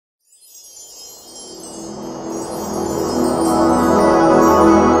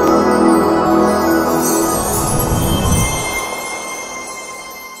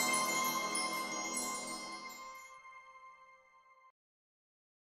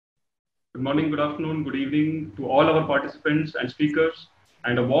Good morning, good afternoon, good evening to all our participants and speakers,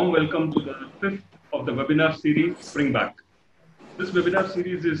 and a warm welcome to the fifth of the webinar series, Bring Back. This webinar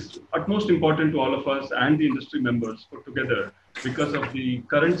series is utmost important to all of us and the industry members put together because of the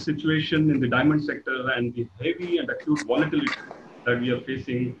current situation in the diamond sector and the heavy and acute volatility that we are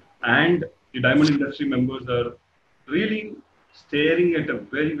facing. And the diamond industry members are really staring at a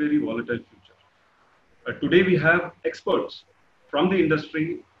very, very volatile future. Today we have experts from the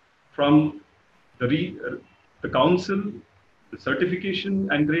industry, from the council, the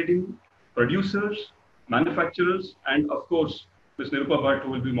certification and grading, producers, manufacturers, and of course, Ms. Nirupa Bhatt,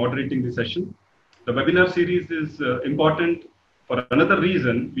 who will be moderating the session. The webinar series is important for another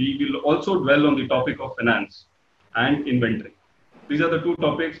reason. We will also dwell on the topic of finance and inventory. These are the two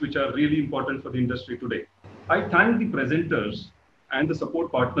topics which are really important for the industry today. I thank the presenters and the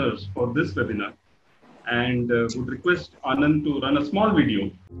support partners for this webinar and would request Anand to run a small video.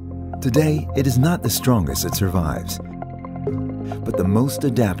 Today, it is not the strongest that survives, but the most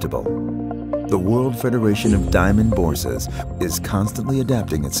adaptable. The World Federation of Diamond Bourses is constantly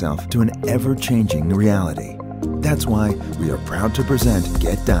adapting itself to an ever-changing reality. That's why we are proud to present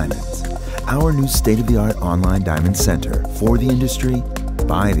Get Diamonds, our new state-of-the-art online diamond center for the industry,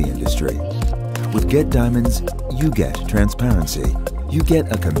 by the industry. With Get Diamonds, you get transparency. You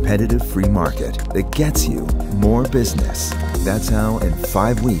get a competitive free market that gets you more business. That's how in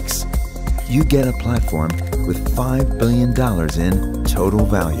 5 weeks, you get a platform with $5 billion in total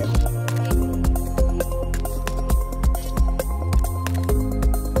value.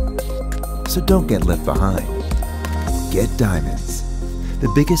 So don't get left behind. Get Diamonds,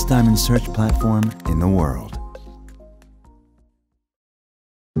 the biggest diamond search platform in the world.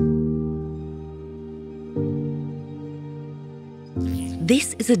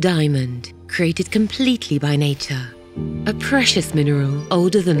 This is a diamond created completely by nature. A precious mineral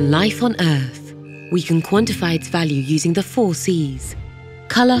older than life on Earth. We can quantify its value using the 4 C's: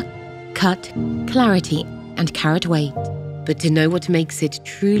 color, cut, clarity, and carat weight. But to know what makes it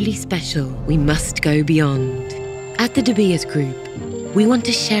truly special, we must go beyond. At the De Beers Group, we want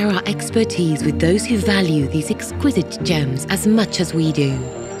to share our expertise with those who value these exquisite gems as much as we do.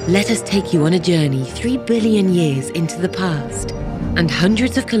 Let us take you on a journey 3 billion years into the past and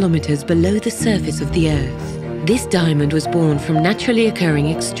hundreds of kilometers below the surface of the Earth. This diamond was born from naturally occurring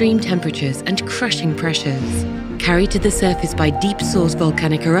extreme temperatures and crushing pressures. Carried to the surface by deep source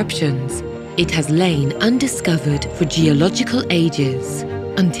volcanic eruptions, it has lain undiscovered for geological ages,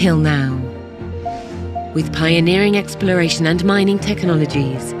 until now. With pioneering exploration and mining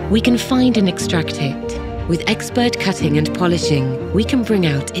technologies, we can find and extract it. With expert cutting and polishing, we can bring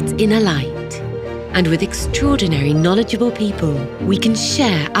out its inner light. And with extraordinary knowledgeable people, we can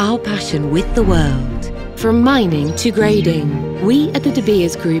share our passion with the world. From mining to grading, we at the De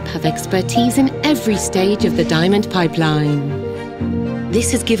Beers Group have expertise in every stage of the diamond pipeline.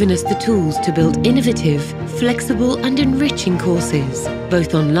 This has given us the tools to build innovative, flexible and enriching courses,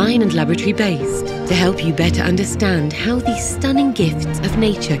 both online and laboratory-based, to help you better understand how these stunning gifts of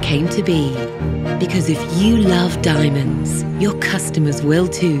nature came to be. Because if you love diamonds, your customers will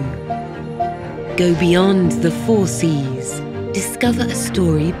too. Go beyond the 4 C's. Discover a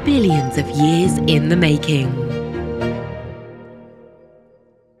story billions of years in the making.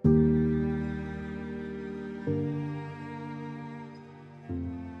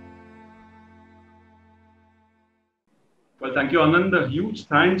 Well, thank you, Anand. A huge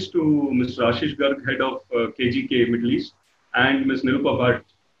thanks to Mr. Ashish Garg, head of KGK Middle East, and Ms. Nirupa Bhatt,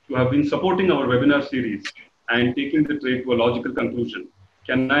 who have been supporting our webinar series and taking the trade to a logical conclusion.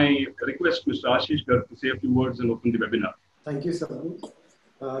 Can I request Mr. Ashish Garg to say a few words and open the webinar? Thank you, Saboo.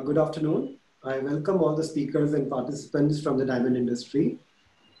 Good afternoon. I welcome all the speakers and participants from the diamond industry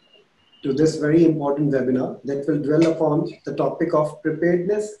to this very important webinar that will dwell upon the topic of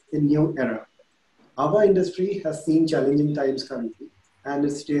preparedness in new era. Our industry has seen challenging times currently and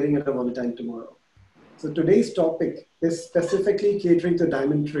is staring at a volatile tomorrow. So today's topic is specifically catering to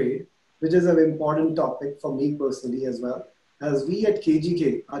diamond trade, which is an important topic for me personally as well, as we at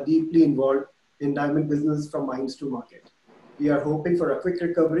KGK are deeply involved in diamond business from mines to market. We are hoping for a quick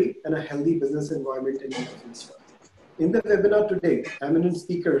recovery and a healthy business environment in the future. In the webinar today, eminent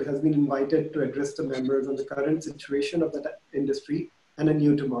speaker has been invited to address the members on the current situation of the industry and a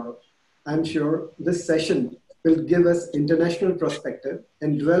new tomorrow. I'm sure this session will give us international perspective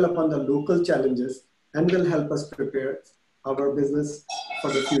and dwell upon the local challenges and will help us prepare our business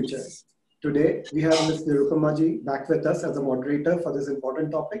for the future. Today, we have Ms. Nirupa Ji back with us as a moderator for this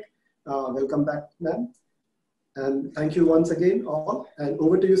important topic. Welcome back, ma'am. And thank you once again all. And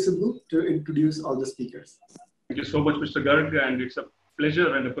over to you, Subbu, to introduce all the speakers. Thank you so much, Mr. Garg, and it's a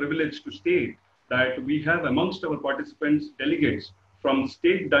pleasure and a privilege to state that we have amongst our participants delegates from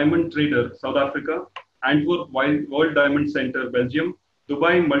State Diamond Trader, South Africa, Antwerp World Diamond Center, Belgium,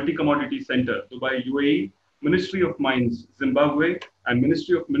 Dubai Multi-Commodity Center, Dubai, UAE, Ministry of Mines, Zimbabwe, and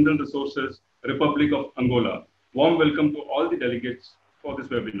Ministry of Mineral Resources, Republic of Angola. Warm welcome to all the delegates for this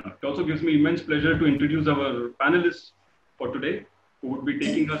webinar. It also gives me immense pleasure to introduce our panelists for today, who would be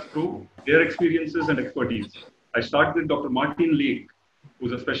taking us through their experiences and expertise. I start with Dr. Martin Lake,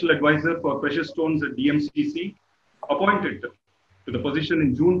 who's a special advisor for precious stones at DMCC, appointed to the position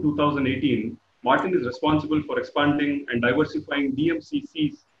in June 2018. Martin is responsible for expanding and diversifying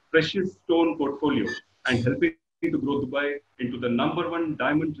DMCC's precious stone portfolio and helping to grow Dubai into the #1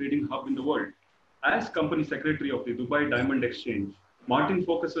 diamond trading hub in the world. As company secretary of the Dubai Diamond Exchange, Martin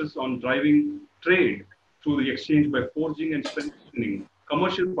focuses on driving trade through the exchange by forging and strengthening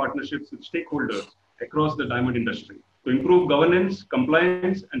commercial partnerships with stakeholders across the diamond industry. To improve governance,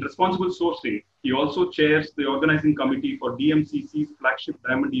 compliance, and responsible sourcing, he also chairs the organizing committee for DMCC's flagship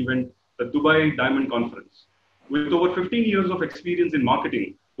diamond event, the Dubai Diamond Conference. With over 15 years of experience in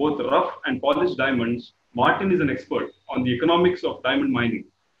marketing, both rough and polished diamonds, Martin is an expert on the economics of diamond mining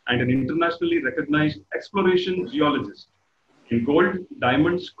and an internationally recognized exploration geologist in gold,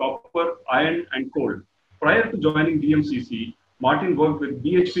 diamonds, copper, iron, and coal. Prior to joining DMCC, Martin worked with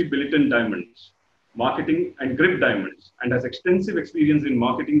BHP Billiton Diamonds, marketing and grip diamonds, and has extensive experience in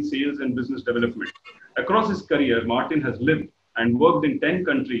marketing, sales, and business development. Across his career, Martin has lived and worked in 10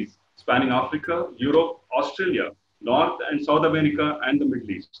 countries, spanning Africa, Europe, Australia, North and South America, and the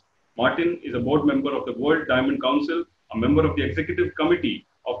Middle East. Martin is a board member of the World Diamond Council, a member of the executive committee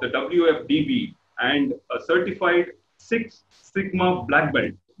of the WFDB, and a certified Six Sigma Black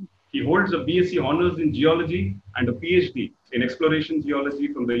Belt. He holds a BSc Honours in Geology and a PhD in Exploration Geology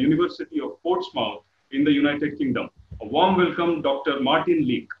from the University of Portsmouth in the United Kingdom. A warm welcome, Dr. Martin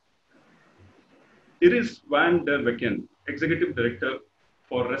Leek. Iris van der Wecken, Executive Director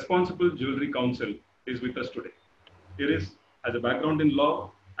for Responsible Jewelry Council, is with us today. Iris has a background in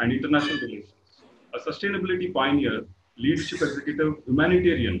law and international relations, a sustainability pioneer, leadership executive,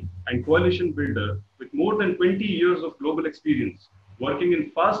 humanitarian, and coalition builder with more than 20 years of global experience, working in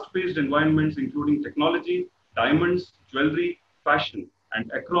fast-paced environments including technology, diamonds, jewelry, fashion,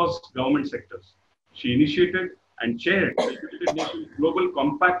 and across government sectors. She initiated and chaired the United Nations Global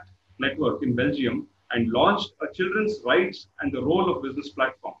Compact Network in Belgium and launched a children's rights and the role of business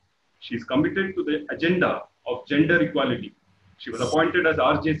platform. She is committed to the agenda of gender equality. She was appointed as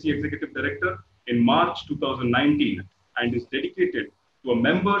RJC Executive Director in March 2019 and is dedicated to a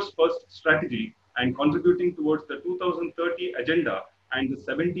members first strategy and contributing towards the 2030 agenda and the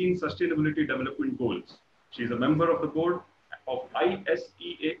 17 sustainability development goals. She is a member of the board of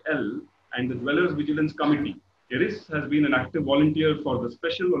ISEAL and the Dwellers Vigilance Committee. Iris has been an active volunteer for the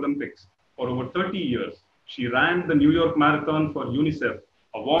Special Olympics for over 30 years. She ran the New York Marathon for UNICEF.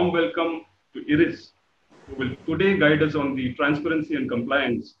 A warm welcome to Iris, who will today guide us on the transparency and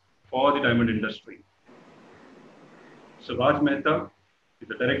compliance for the diamond industry. So Raj Mehta is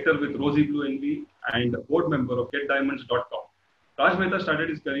a director with Rosy Blue NV and a board member of GetDiamonds.com. Raj Mehta started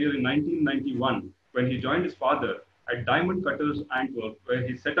his career in 1991 when he joined his father at Diamond Cutters Antwerp, where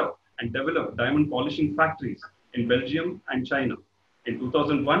he set up and developed diamond polishing factories in Belgium and China. In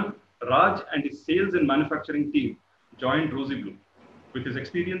 2001, Raj and his sales and manufacturing team joined Rosy Blue. With his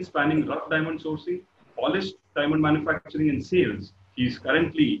experience spanning rough diamond sourcing, polished diamond manufacturing and sales, he is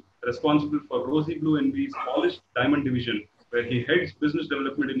currently responsible for Rosy Blue NV's polished diamond division, where he heads business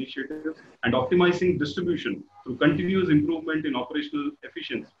development initiatives and optimizing distribution through continuous improvement in operational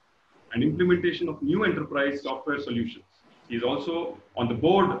efficiency and implementation of new enterprise software solutions. He is also on the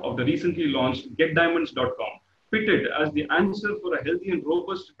board of the recently launched GetDiamonds.com, pitted as the answer for a healthy and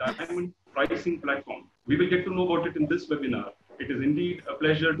robust diamond pricing platform. We will get to know about it in this webinar. It is indeed a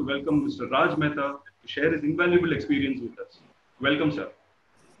pleasure to welcome Mr. Raj Mehta to share his invaluable experience with us. Welcome, sir.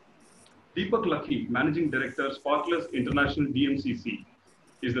 Deepak Lucky, Managing Director, Sparklers International DMCC,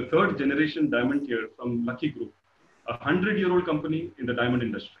 is the third generation diamandier from Lucky Group, a 100-year-old company in the diamond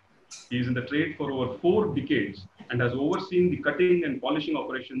industry. He is in the trade for over 4 decades and has overseen the cutting and polishing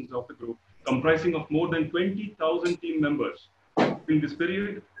operations of the group, comprising of more than 20,000 team members. In this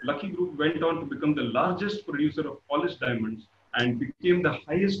period, Lucky Group went on to become the largest producer of polished diamonds and became the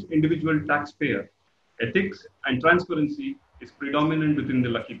highest individual taxpayer. Ethics and transparency is predominant within the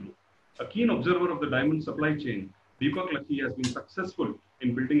Lucky Group. A keen observer of the diamond supply chain, Deepak Lucky has been successful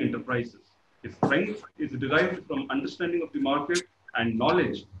in building enterprises. His strength is derived from understanding of the market and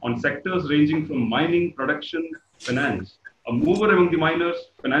knowledge on sectors ranging from mining, production, finance. A mover among the miners,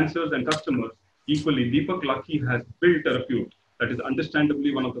 financiers, and customers, equally, Deepak Lucky has built a repute that is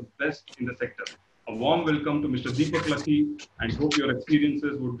understandably one of the best in the sector. A warm welcome to Mr. Deepak Lucky, and hope your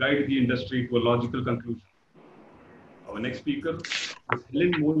experiences would guide the industry to a logical conclusion. Our next speaker is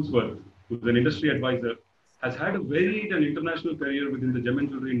Helen Molesworth, who is an industry advisor, has had a varied and international career within the gem and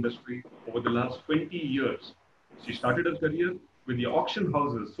jewelry industry over the last 20 years. She started her career with the auction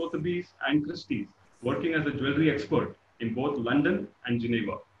houses Sotheby's and Christie's, working as a jewelry expert in both London and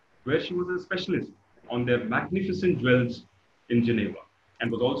Geneva, where she was a specialist on their magnificent jewels in Geneva, and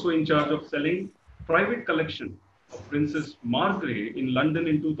was also in charge of selling private collection of Princess Margaret in London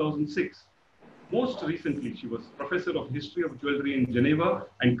in 2006. Most recently, she was professor of history of jewelry in Geneva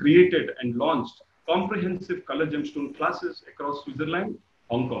and created and launched comprehensive color gemstone classes across Switzerland,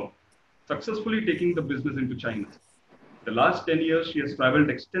 Hong Kong, successfully taking the business into China. The last 10 years, she has traveled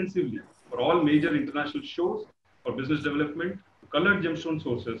extensively for all major international shows for business development, colored gemstone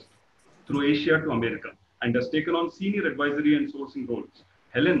sources through Asia to America, and has taken on senior advisory and sourcing roles.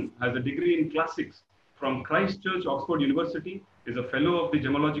 Helen has a degree in classics from Christ Church, Oxford University, is a fellow of the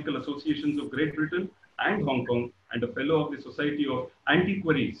Gemological Associations of Great Britain and Hong Kong, and a fellow of the Society of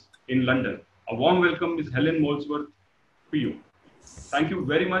Antiquaries in London. A warm welcome, Ms. Helen Molesworth, for you. Thank you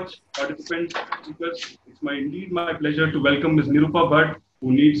very much, participants, speakers. It's indeed my pleasure to welcome Ms. Nirupa Bhatt,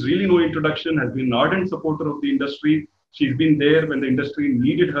 who needs really no introduction, has been an ardent supporter of the industry. She's been there when the industry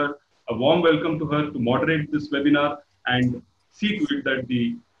needed her. A warm welcome to her to moderate this webinar and see to it that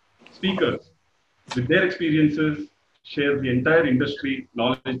the speakers, with their experiences, share the entire industry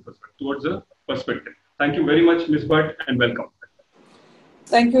knowledge towards a perspective. Thank you very much, Ms. Bhatt, and welcome.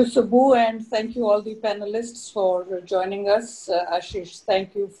 Thank you, Subbu, and thank you all the panelists for joining us. Ashish,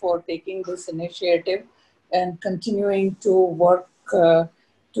 thank you for taking this initiative and continuing to work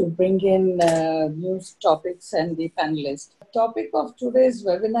to bring in news topics and the panelists. The topic of today's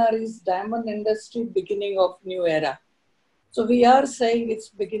webinar is Diamond Industry Beginning of New Era. So we are saying it's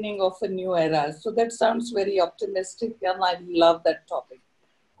beginning of a new era. So that sounds very optimistic, and I love that topic,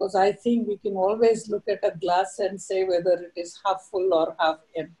 because I think we can always look at a glass and say whether it is half full or half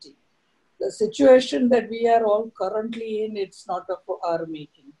empty. The situation that we are all currently in, it's not of our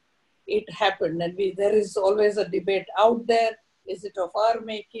making. It happened, and there is always a debate out there. Is it of our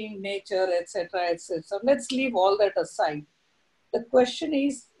making, nature, etc., etc. So let's leave all that aside. The question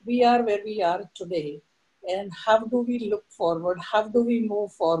is, we are where we are today, and how do we look forward? How do we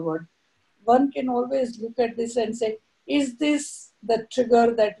move forward? One can always look at this and say, is this the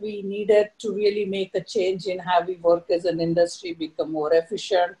trigger that we needed to really make a change in how we work as an industry, become more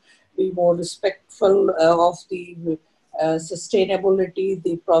efficient, be more respectful of the sustainability,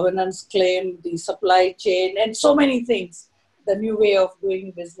 the provenance claim, the supply chain, and so many things, the new way of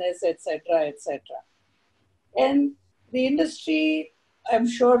doing business, etc., etc. And the industry, I'm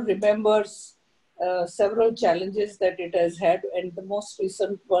sure, remembers several challenges that it has had, and the most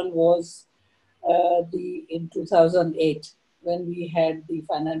recent one was in 2008, when we had the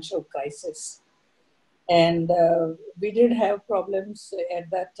financial crisis. And we did have problems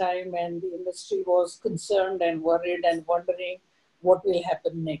at that time, and the industry was concerned and worried and wondering what will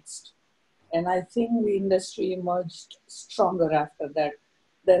happen next. And I think the industry emerged stronger after that.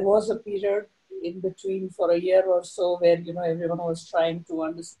 There was a period in between for a year or so where, you know, everyone was trying to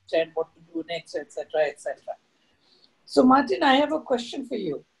understand what to do next, etc., etc. So Martin, I have a question for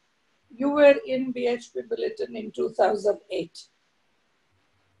you. You were in BHP Billiton in 2008,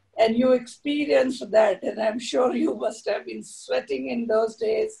 and you experienced that, and I'm sure you must have been sweating in those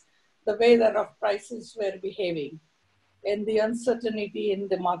days, the way that our prices were behaving and the uncertainty in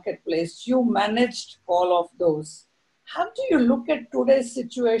the marketplace. You managed all of those. How do you look at today's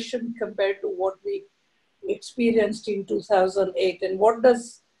situation compared to what we experienced in 2008, and what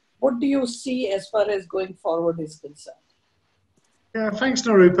do you see as far as going forward is concerned? Yeah, thanks,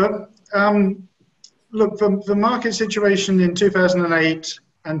 Nirupa. Look, the market situation in 2008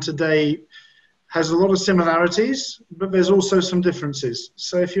 and today has a lot of similarities, but there's also some differences.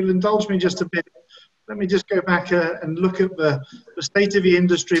 So if you'll indulge me just a bit, let me just go back and look at the state of the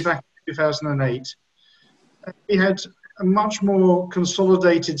industry back in 2008. We had a much more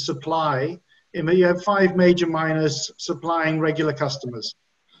consolidated supply in that you have 5 major miners supplying regular customers.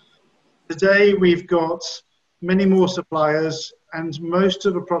 Today we've got many more suppliers, and most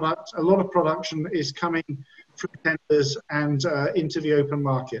of the product, a lot of production is coming through tenders and into the open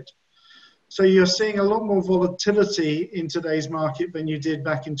market. So you're seeing a lot more volatility in today's market than you did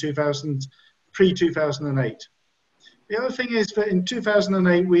back in pre-2008. The other thing is that in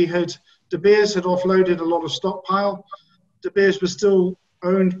 2008, De Beers had offloaded a lot of stockpile. De Beers was still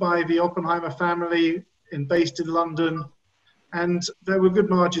owned by the Oppenheimer family and based in London, and there were good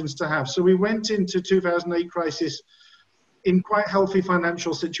margins to have. So we went into 2008 crisis in quite healthy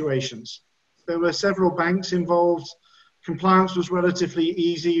financial situations. There were several banks involved. Compliance was relatively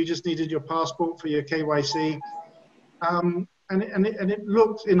easy. You just needed your passport for your KYC. And it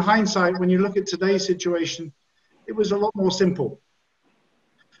looked, in hindsight, when you look at today's situation, it was a lot more simple.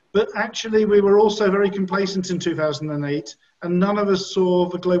 But actually, we were also very complacent in 2008, and none of us saw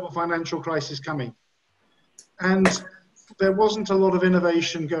the global financial crisis coming. And there wasn't a lot of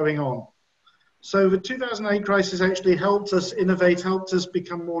innovation going on. So the 2008 crisis actually helped us innovate, helped us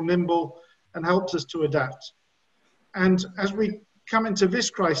become more nimble, and helped us to adapt. And as we come into this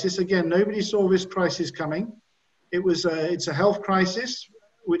crisis, again, nobody saw this crisis coming. It's a health crisis,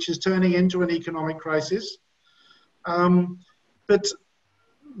 which is turning into an economic crisis. But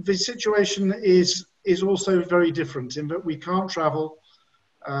the situation is also very different in that we can't travel.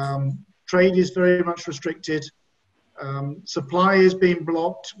 Trade is very much restricted. Supply is being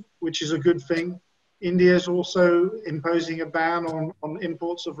blocked, which is a good thing. India is also imposing a ban on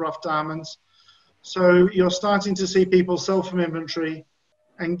imports of rough diamonds. So you're starting to see people sell from inventory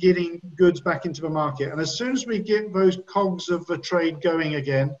and getting goods back into the market. And as soon as we get those cogs of the trade going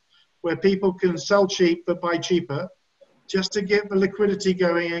again, where people can sell cheap but buy cheaper, just to get the liquidity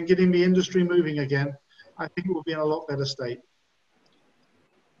going and getting the industry moving again, I think we'll be in a lot better state.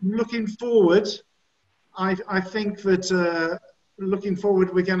 Looking forward, I think that looking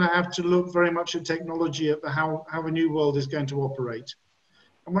forward, we're going to have to look very much at technology, at how a new world is going to operate.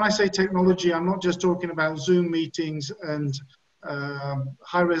 And when I say technology, I'm not just talking about Zoom meetings and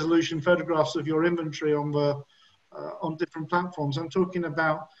high-resolution photographs of your inventory on different platforms. I'm talking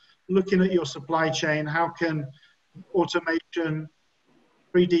about looking at your supply chain. How can automation,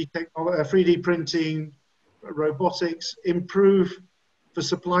 3D printing, robotics improve the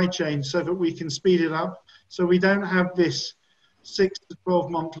supply chain so that we can speed it up, so we don't have this 6 to 12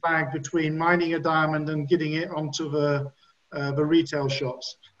 month lag between mining a diamond and getting it onto the retail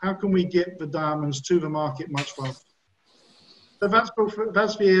shops? How can we get the diamonds to the market much faster? So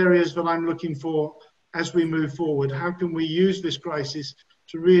that's the areas that I'm looking for as we move forward. How can we use this crisis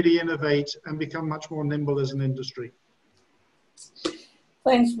to really innovate and become much more nimble as an industry?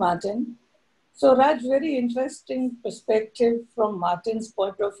 Thanks, Martin. So Raj, very interesting perspective from Martin's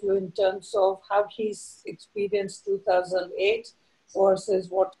point of view in terms of how he's experienced 2008 versus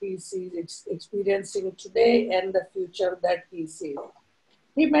what he sees experiencing today and the future that he sees.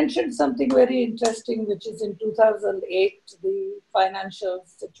 He mentioned something very interesting, which is in 2008, the financial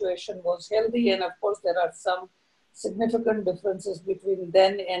situation was healthy. And of course, there are some significant differences between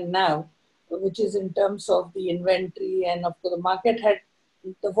then and now, which is in terms of the inventory. And of course,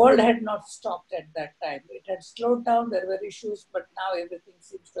 the world had not stopped at that time. It had slowed down, there were issues, but now everything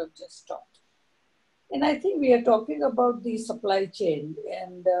seems to have just stopped. And I think we are talking about the supply chain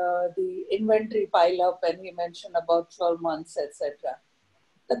and the inventory pile up, and he mentioned about 12 months, etc.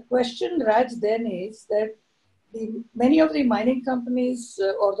 The question, Raj, then is that many of the mining companies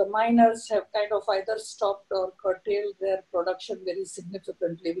or the miners have kind of either stopped or curtailed their production very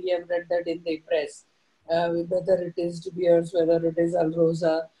significantly. We have read that in the press. Whether it is De Beers, whether it is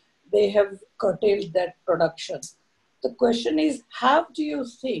Alrosa, they have curtailed that production. The question is, how do you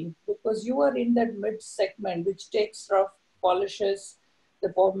think, because you are in that mid segment which takes rough polishes,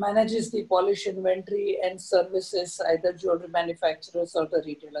 manages the polish inventory and services either jewelry manufacturers or the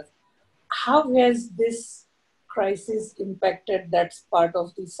retailers, how has this crisis impacted that part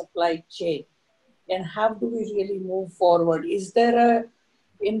of the supply chain? And how do we really move forward? Is there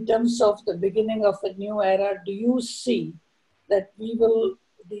in terms of the beginning of a new era, do you see that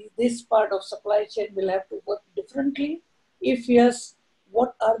this part of supply chain will have to work differently? If yes,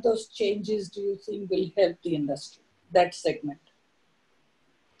 what are those changes do you think will help the industry, that segment?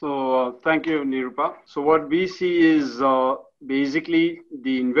 So thank you, Nirupa. So what we see is basically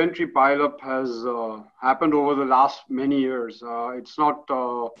the inventory pileup has happened over the last many years. It's not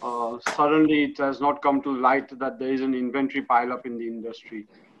suddenly, it has not come to light that there is an inventory pileup in the industry.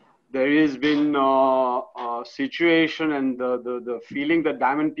 There has been a situation, and the feeling that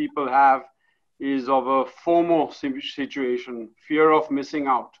diamond people have is of a FOMO situation, fear of missing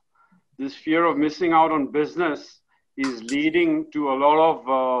out. This fear of missing out on business is leading to a lot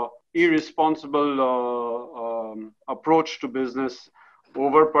of irresponsible approach to business,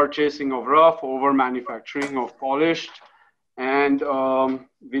 over purchasing of rough, over manufacturing of polished, and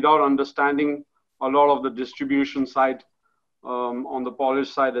without understanding a lot of the distribution side on the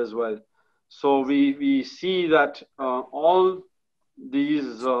polished side as well. So we see that all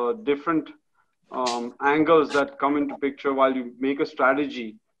these different angles that come into picture while you make a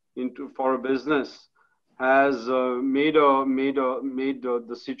strategy for a business has made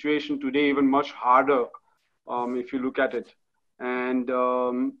the situation today even much harder if you look at it. And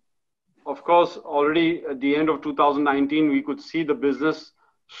of course, already at the end of 2019, we could see the business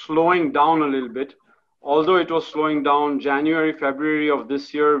slowing down a little bit. Although it was slowing down, January, February of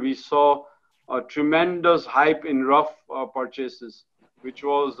this year, we saw a tremendous hype in rough purchases, which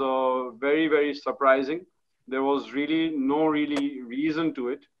was very, very surprising. There was really no reason to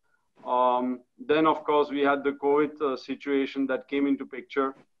it. Then, of course, we had the COVID situation that came into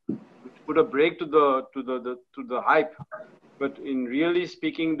picture, which put a break to the hype. But in really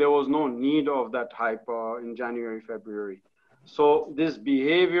speaking, there was no need of that hype in January, February. So this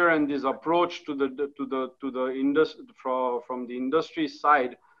behavior and this approach to the industry from the industry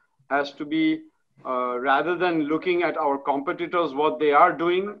side has to be rather than looking at our competitors, what they are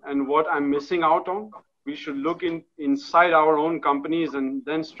doing and what I'm missing out on, we should look inside our own companies and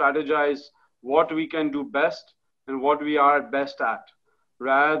then strategize what we can do best and what we are best at,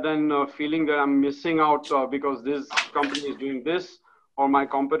 rather than feeling that I'm missing out because this company is doing this or my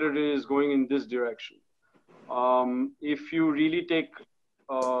competitor is going in this direction. If you really take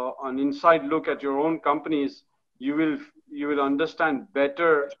an inside look at your own companies, you will understand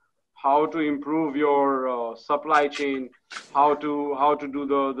better how to improve your supply chain, how to do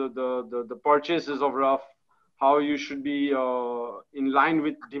the purchases of rough, how you should be in line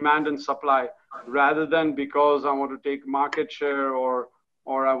with demand and supply, rather than because I want to take market share or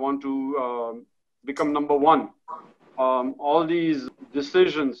I want to become number one. All these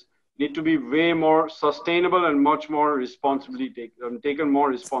decisions need to be way more sustainable and much more taken more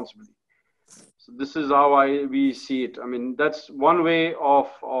responsibly. So this is how we see it. I mean, that's one way of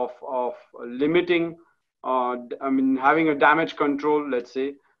limiting, having a damage control, let's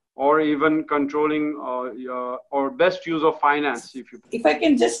say, or even controlling or best use of finance. If I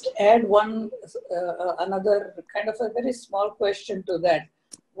can just add another kind of a very small question to that.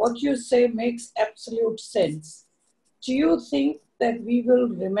 What you say makes absolute sense. Do you think that we will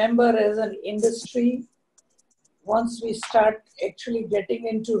remember as an industry once we start actually getting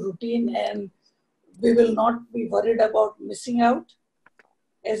into routine and we will not be worried about missing out,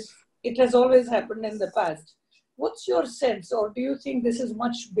 as it has always happened in the past? What's your sense, or do you think this is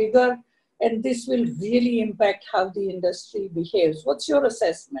much bigger and this will really impact how the industry behaves? What's your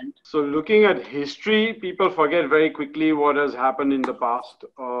assessment? So looking at history, people forget very quickly what has happened in the past,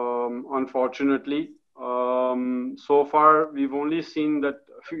 unfortunately. So far, we've only seen that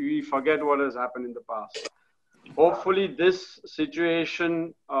we forget what has happened in the past. Hopefully, this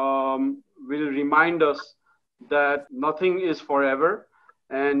situation will remind us that nothing is forever,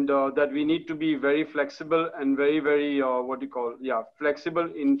 and that we need to be very flexible and very, very, flexible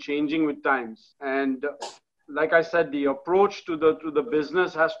in changing with times. And like I said, the approach to the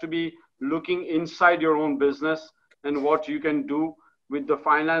business has to be looking inside your own business and what you can do with the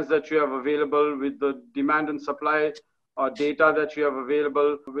finance that you have available, with the demand and supply data that you have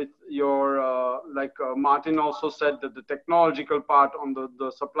available, with your, like Martin also said, that the technological part on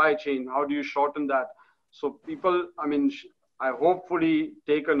the supply chain, how do you shorten that? So people, I hopefully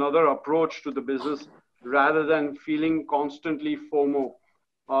take another approach to the business rather than feeling constantly FOMO.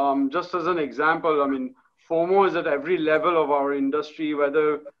 Just as an example, FOMO is at every level of our industry,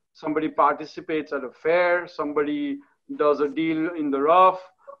 whether somebody participates at a fair, somebody does a deal in the rough,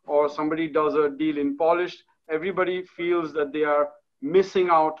 or somebody does a deal in polished. Everybody feels that they are missing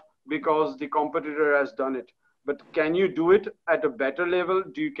out because the competitor has done it. But can you do it at a better level?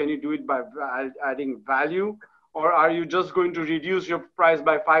 Can you do it by adding value? Or are you just going to reduce your price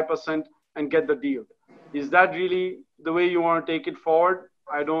by 5% and get the deal? Is that really the way you want to take it forward?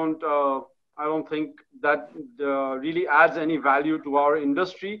 I don't think that really adds any value to our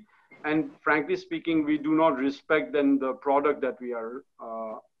industry. And frankly speaking, we do not respect then the product that we are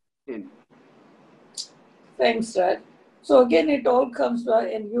in. Thanks, Raj. So again, it all comes by,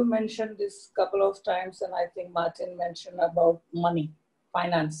 and you mentioned this a couple of times, and I think Martin mentioned about money,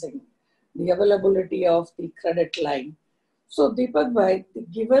 financing, the availability of the credit line. So Deepak bhai,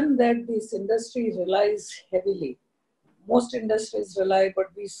 given that this industry relies heavily, most industries rely, but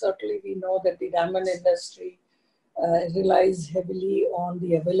we know that the diamond industry relies heavily on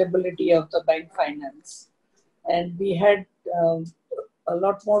the availability of the bank finance. And we had a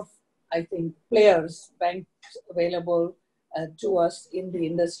lot more, I think, players, banks available to us in the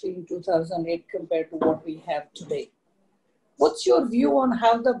industry in 2008 compared to what we have today. What's your view on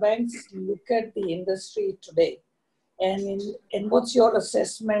how the banks look at the industry today? And what's your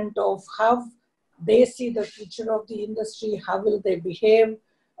assessment of how they see the future of the industry? How will they behave?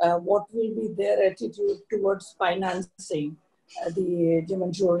 What will be their attitude towards financing the gem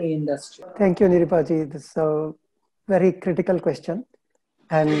and jewelry industry? Thank you, Nirupa ji. This is a very critical question.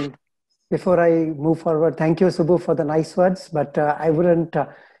 And Before I move forward, thank you, Subbu, for the nice words, but I wouldn't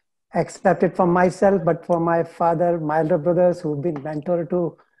accept it from myself, but for my father, my elder brothers who've been mentor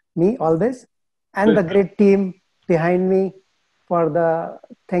to me, all this, and the great team behind me for the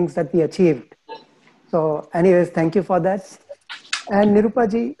things that we achieved. So anyways, thank you for that. And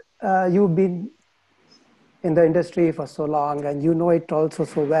Nirupaji, you've been in the industry for so long and you know it also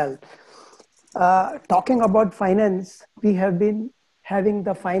so well. Talking about finance, we have been having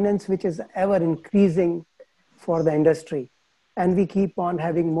the finance which is ever increasing for the industry. And we keep on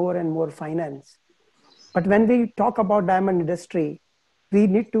having more and more finance. But when we talk about diamond industry, we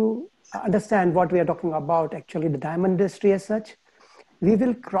need to understand what we are talking about, actually the diamond industry as such. We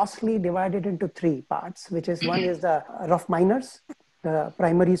will crossly divide it into three parts, which is one is the rough miners, the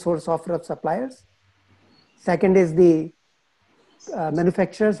primary source of rough suppliers. Second is the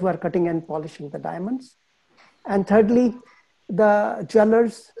manufacturers who are cutting and polishing the diamonds. And thirdly, the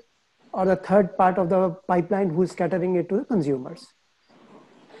jewelers, or the third part of the pipeline who is catering it to the consumers.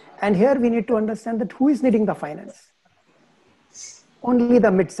 And here we need to understand that who is needing the finance? Only the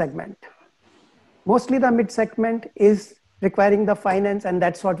mid segment. Mostly the mid segment is requiring the finance, and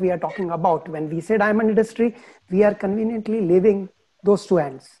that's what we are talking about. When we say diamond industry, we are conveniently leaving those two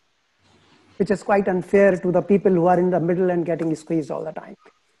ends, which is quite unfair to the people who are in the middle and getting squeezed all the time.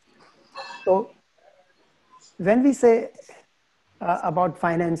 So when we say about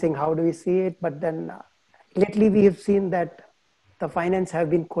financing, how do we see it? But then lately we have seen that the finance have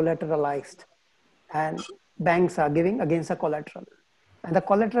been collateralized and banks are giving against a collateral. And the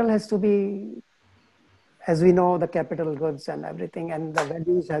collateral has to be, as we know, the capital goods and everything, and the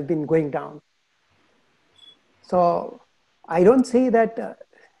values have been going down. So I don't see that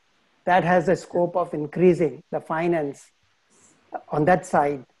that has a scope of increasing the finance on that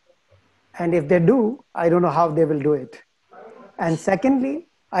side. And if they do, I don't know how they will do it. And secondly,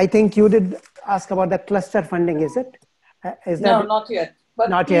 I think you did ask about the cluster funding, is it? No, not yet.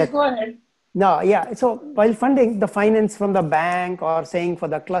 But not please yet. Go ahead. No, yeah. So while funding the finance from the bank or saying for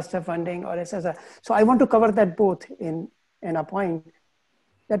the cluster funding or etc. So I want to cover that both in a point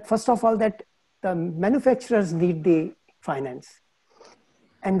that first of all, that the manufacturers need the finance.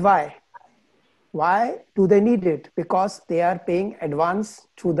 And why? Why do they need it? Because they are paying advance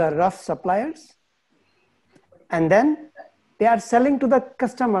to the rough suppliers. And then they are selling to the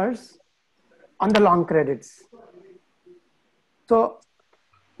customers on the long credits. So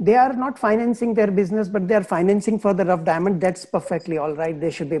they are not financing their business, but they are financing for the rough diamond. That's perfectly all right.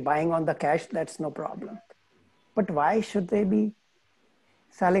 They should be buying on the cash. That's no problem. But why should they be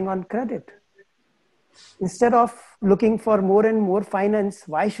selling on credit? Instead of looking for more and more finance,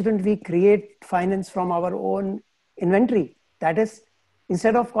 why shouldn't we create finance from our own inventory? That is,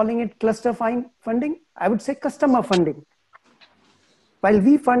 instead of calling it cluster funding, I would say customer funding. While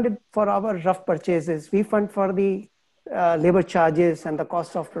we fund it for our rough purchases, we fund for the labor charges and the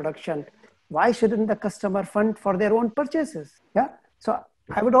cost of production. Why shouldn't the customer fund for their own purchases? Yeah. So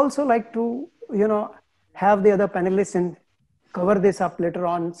I would also like to, have the other panelists and cover this up later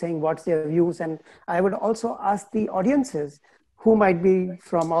on, saying what's their views. And I would also ask the audiences who might be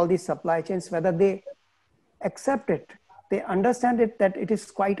from all these supply chains, whether they accept it, they understand it, that it is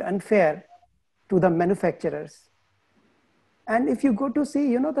quite unfair to the manufacturers. And if you go to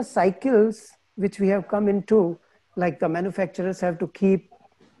see, the cycles which we have come into, like the manufacturers have to keep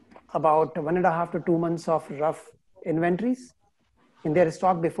about 1.5 to 2 months of rough inventories in their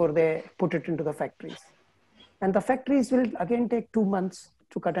stock before they put it into the factories. And the factories will again take 2 months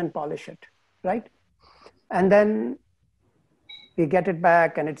to cut and polish it, right? And then we get it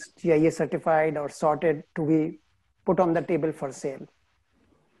back and it's GIA certified or sorted to be put on the table for sale.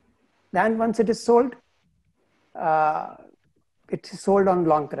 Then once it is sold, it's sold on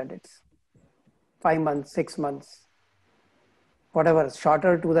long credits, 5 months, 6 months, whatever,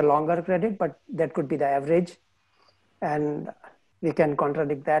 shorter to the longer credit, but that could be the average. And we can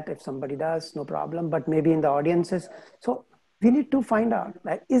contradict that if somebody does, no problem, but maybe in the audiences. So we need to find out,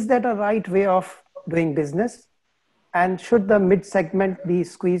 like, is that a right way of doing business? And should the mid segment be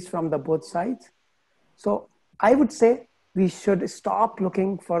squeezed from the both sides? So I would say we should stop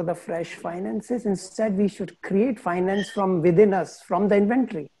looking for the fresh finances. Instead, we should create finance from within us, from the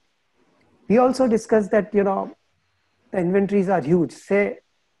inventory. We also discussed that, the inventories are huge. Say,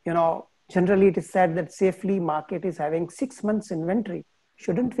 generally it is said that safely market is having 6 months inventory.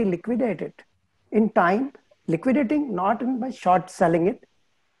 Shouldn't we liquidate it in time? Liquidating, not by short selling it,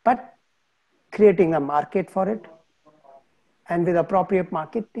 but creating a market for it. And with appropriate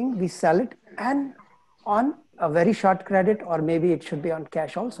marketing, we sell it, and on a very short credit, or maybe it should be on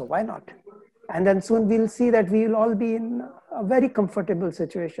cash also. Why not? And then soon we'll see that we will all be in a very comfortable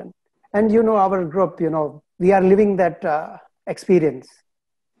situation. And our group, we are living that experience.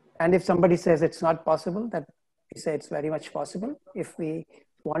 And if somebody says it's not possible, that we say it's very much possible if we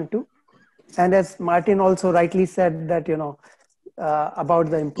want to. And as Martin also rightly said that, about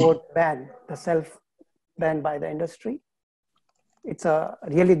the import ban, the self-ban by the industry, it's a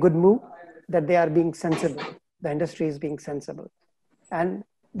really good move that they are being sensible. The industry is being sensible. And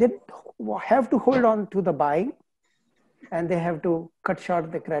they have to hold on to the buying, and they have to cut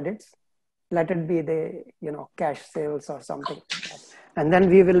short the credits. Let it be the, cash sales or something. And then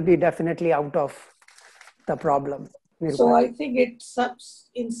we will be definitely out of the problem. So I think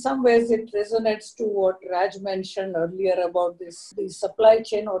in some ways it resonates to what Raj mentioned earlier about the supply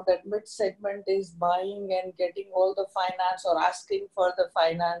chain, or that mid segment is buying and getting all the finance or asking for the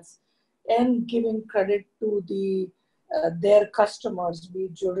finance and giving credit to their customers, be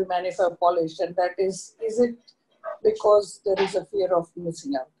it jewelry manufacturer, polish, and that is it because there is a fear of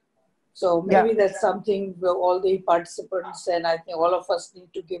missing out? So maybe that's something where all the participants and I think all of us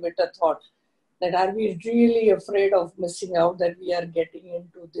need to give it a thought. That are we really afraid of missing out, that we are getting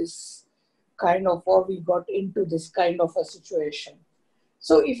into this kind of, or we got into this kind of a situation?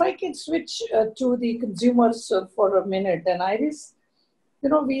 So if I can switch to the consumers for a minute, then Iris,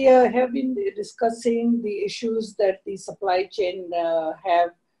 we have been discussing the issues that the supply chain have.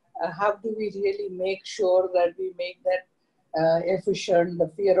 How do we really make sure that we make that efficient,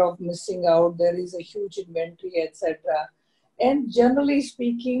 the fear of missing out, there is a huge inventory, etc. And generally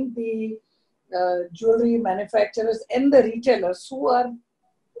speaking, the jewelry manufacturers and the retailers, who are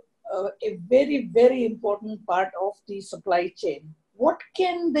a very, very important part of the supply chain, what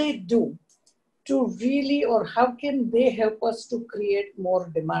can they do to really, or how can they help us to create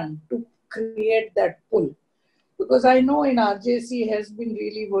more demand, to create that pull? Because I know in RJC has been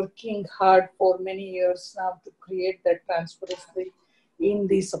really working hard for many years now to create that transparency in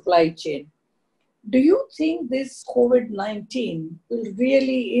the supply chain. Do you think this COVID-19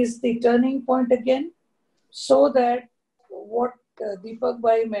 really is the turning point again? So that what Deepak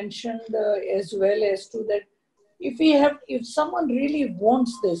Bhai mentioned as well as to that, if someone really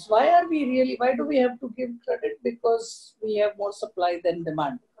wants this, why do we have to give credit? Because we have more supply than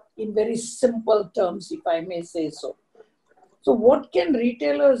demand, in very simple terms, if I may say so. So what can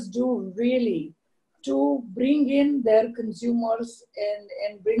retailers do really to bring in their consumers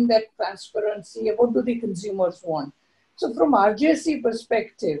and bring that transparency? What do the consumers want? So from RJC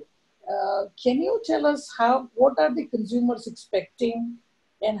perspective, can you tell us what are the consumers expecting,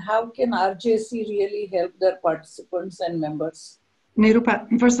 and how can RJC really help their participants and members? Nirupa,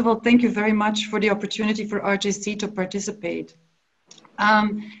 first of all, thank you very much for the opportunity for RJC to participate.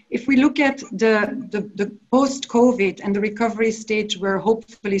 If we look at the post-COVID and the recovery stage we're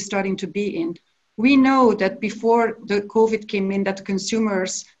hopefully starting to be in, we know that before the COVID came in, that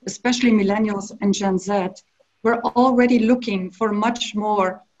consumers, especially millennials and Gen Z, were already looking for much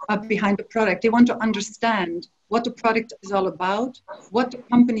more behind the product. They want to understand what the product is all about, what the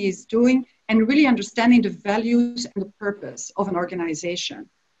company is doing, and really understanding the values and the purpose of an organization.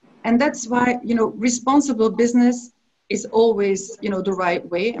 And that's why, responsible business is always, the right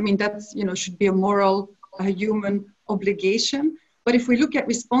way. I mean, that's, should be a moral, human obligation. But if we look at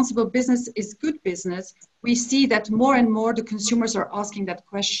responsible business is good business, we see that more and more the consumers are asking that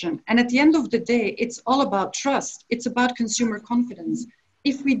question. And at the end of the day, it's all about trust. It's about consumer confidence.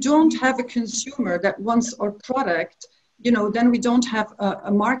 If we don't have a consumer that wants our product, then we don't have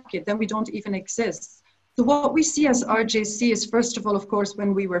a market, then we don't even exist. So what we see as RJC is, first of all, of course,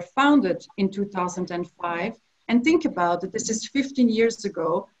 when we were founded in 2005, and think about it, this is 15 years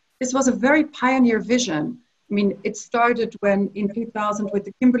ago, this was a very pioneer vision. I mean, it started when in 2000 with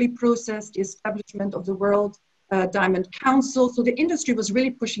the Kimberley process, the establishment of the World Diamond Council. So the industry was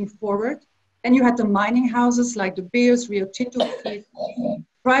really pushing forward. And you had the mining houses like De Beers, Rio Tinto,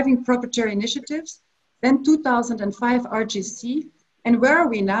 driving proprietary initiatives. Then 2005 RJC. And where are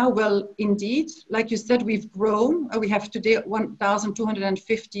we now? Well, indeed, like you said, we've grown. We have today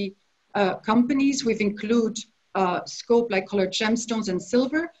 1,250 companies. We've included scope like colored gemstones and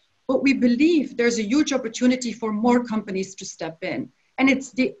silver. But we believe there's a huge opportunity for more companies to step in. And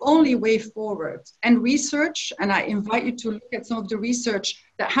it's the only way forward. And research, and I invite you to look at some of the research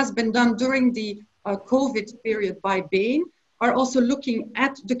that has been done during the COVID period by Bain, are also looking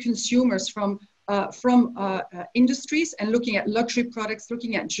at the consumers from industries and looking at luxury products,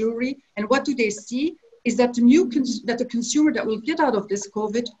 looking at jewelry. And what do they see is that the consumer that will get out of this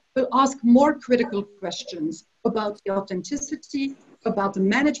COVID will ask more critical questions about the authenticity, about the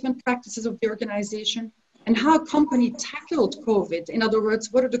management practices of the organization, and how a company tackled COVID. In other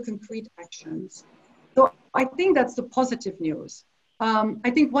words, what are the concrete actions? So I think that's the positive news. I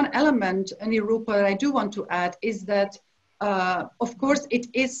think one element, Nirupa, that I do want to add is that, of course, it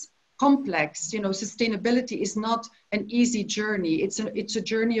is complex. You know, sustainability is not an easy journey. It's a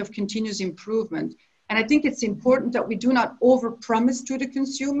journey of continuous improvement. And I think it's important that we do not overpromise to the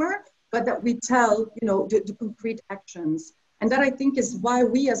consumer, but that we tell, you know, the concrete actions. And that, I think, is why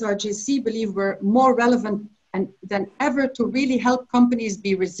we as RJC believe we're more relevant than ever to really help companies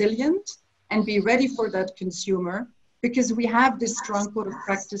be resilient and be ready for that consumer, because we have this strong code of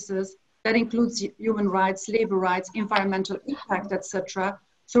practices that includes human rights, labor rights, environmental impact, etc.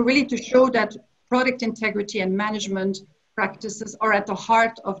 So really to show that product integrity and management practices are at the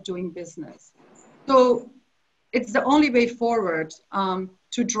heart of doing business. So it's the only way forward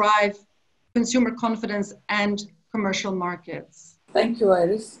to drive consumer confidence and commercial markets. Thank you,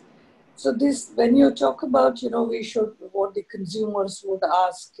 Iris. So this, when you talk about, you know, we should, what the consumers would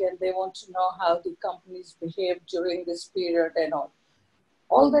ask, and they want to know how the companies behave during this period and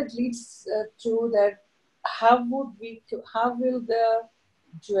all that leads to that, how will the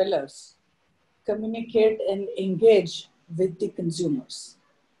jewelers communicate and engage with the consumers?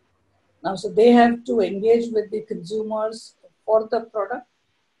 Now, so they have to engage with the consumers for the product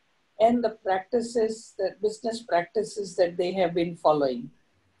and the practices, the business practices that they have been following.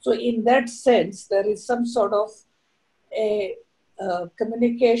 So in that sense, there is some sort of a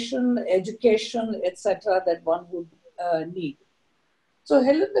communication, education, etc., that one would need. So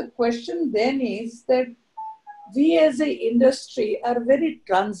Helen, the question then is that we as an industry are very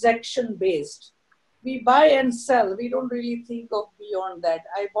transaction based. We buy and sell. We don't really think of beyond that.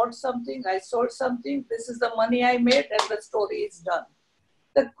 I bought something, I sold something, this is the money I made, and the story is done.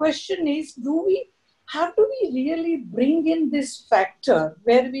 The question is, how do we really bring in this factor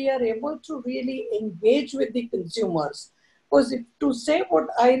where we are able to really engage with the consumers? Because to say what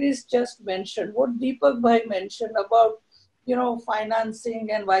Iris just mentioned, what Deepak Bhai mentioned about, you know, financing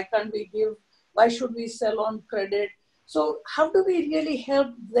and why should we sell on credit? So how do we really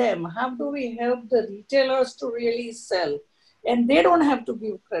help them? How do we help the retailers to really sell? And they don't have to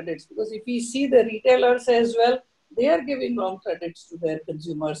give credits, because if we see the retailers as well, they are giving long credits to their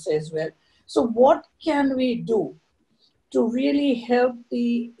consumers as well. So what can we do to really help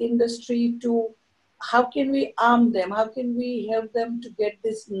the industry how can we arm them? How can we help them to get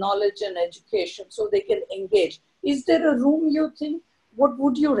this knowledge and education so they can engage? Is there a room, you think? What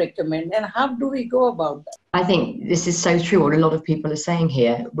would you recommend, and how do we go about that? I think this is so true what a lot of people are saying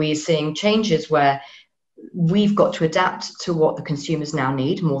here. We're seeing changes where we've got to adapt to what the consumers now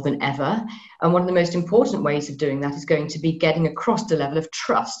need more than ever. And one of the most important ways of doing that is going to be getting across the level of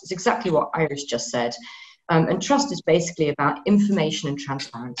trust. It's exactly what Iris just said. And trust is basically about information and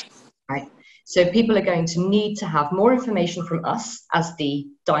transparency, right? So people are going to need to have more information from us as the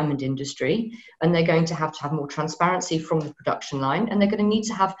diamond industry, and they're going to have more transparency from the production line, and they're going to need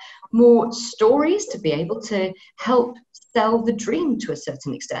to have more stories to be able to help sell the dream to a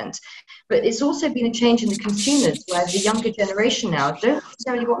certain extent. But it's also been a change in the consumers, where the younger generation now don't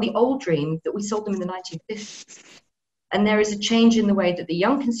necessarily want the old dream that we sold them in the 1950s. And there is a change in the way that the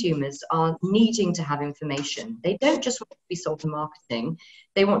young consumers are needing to have information. They don't just want to be sold the marketing.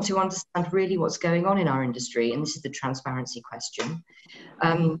 They want to understand really what's going on in our industry. And this is the transparency question.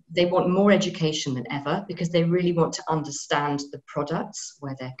 They want more education than ever, because they really want to understand the products,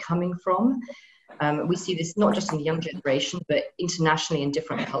 where they're coming from. We see this not just in the young generation, but internationally in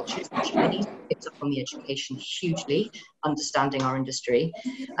different cultures. Chinese picked up on the education hugely, understanding our industry.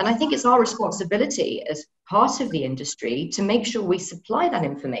 And I think it's our responsibility as part of the industry to make sure we supply that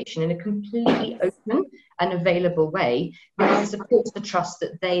information in a completely open and available way, which supports the trust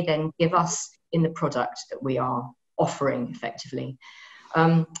that they then give us in the product that we are offering effectively.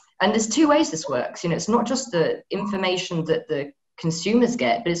 And there's two ways this works. You know, it's not just the information that the consumers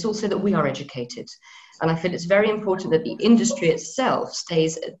get, but it's also that we are educated. And I feel it's very important that the industry itself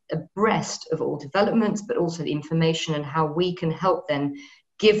stays abreast of all developments, but also the information and how we can help then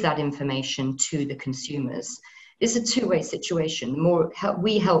give that information to the consumers. It's a two-way situation. The more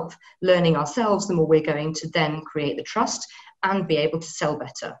we help learning ourselves, the more we're going to then create the trust and be able to sell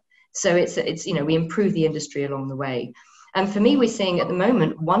better. So it's you know, we improve the industry along the way. And for me, we're seeing at the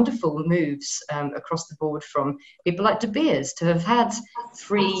moment wonderful moves across the board from people like De Beers to have had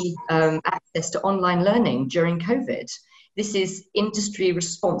free access to online learning during COVID. This is industry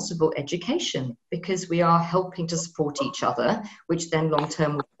responsible education, because we are helping to support each other, which then long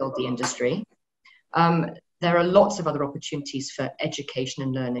term will build the industry. There are lots of other opportunities for education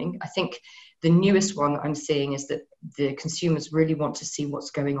and learning. I think the newest one I'm seeing is that the consumers really want to see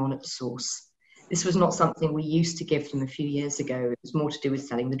what's going on at the source. This was not something we used to give them a few years ago. It was more to do with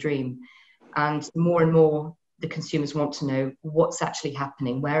selling the dream. And more the consumers want to know what's actually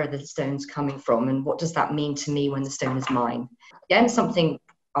happening, where are the stones coming from, and what does that mean to me when the stone is mine. Again, something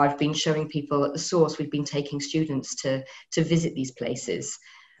I've been showing people at the source. We've been taking students to visit these places.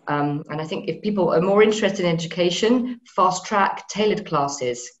 And I think if people are more interested in education, fast track, tailored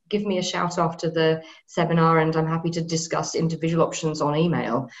classes, give me a shout after the seminar and I'm happy to discuss individual options on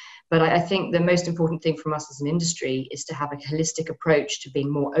email. But I think the most important thing from us as an industry is to have a holistic approach to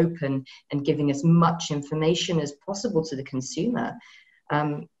being more open and giving as much information as possible to the consumer.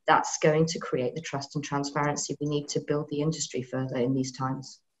 That's going to create the trust and transparency we need to build the industry further in these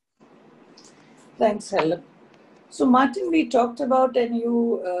times. Thanks, Helen. So Martin, we talked about, and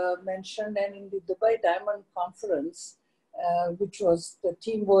you mentioned, and in the Dubai Diamond Conference, which was, the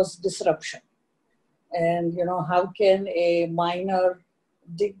theme was disruption. And, you know, how can a miner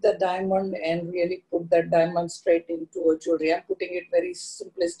dig the diamond and really put that diamond straight into a jewelry? I'm putting it very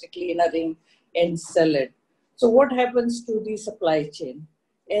simplistically in a ring and sell it. So what happens to the supply chain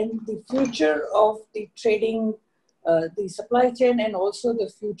and the future of the trading, the supply chain, and also the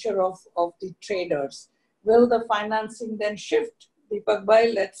future of the traders? Will the financing then shift? Deepak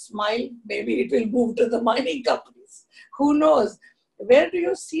Bhai, let's smile. Maybe it will move to the mining companies. Who knows? Where do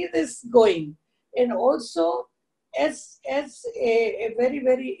you see this going? And also, as a very,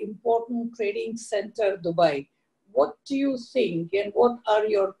 very important trading center, Dubai, what do you think and what are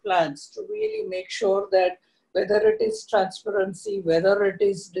your plans to really make sure that whether it is transparency, whether it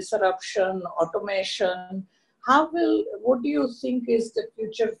is disruption, automation, what do you think is the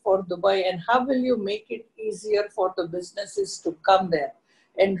future for Dubai, and how will you make it easier for the businesses to come there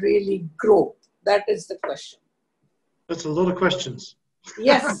and really grow? That is the question. That's a lot of questions.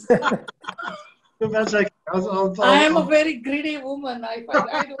 Yes. That's okay. I am a very greedy woman. I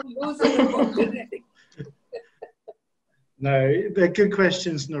don't lose an opportunity. No, they're good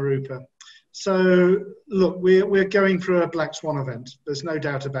questions, Nirupa. So, look, we're going through a Black Swan event. There's no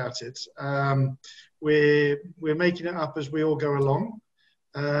doubt about it. We're making it up as we all go along.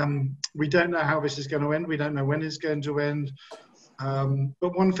 We don't know how this is going to end. We don't know when it's going to end.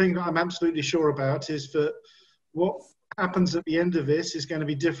 But one thing that I'm absolutely sure about is that what happens at the end of this is going to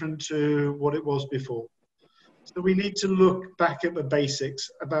be different to what it was before. So we need to look back at the basics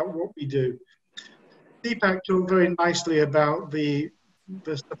about what we do. Deepak talked very nicely about the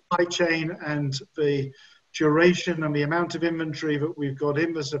supply chain and the duration and the amount of inventory that we've got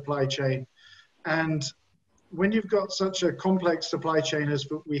in the supply chain. And when you've got such a complex supply chain as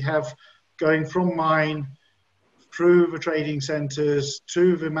we have, going from mine through the trading centers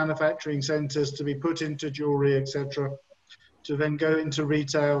to the manufacturing centers to be put into jewelry, etc., to then go into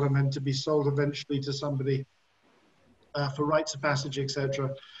retail and then to be sold eventually to somebody for rites of passage, etc.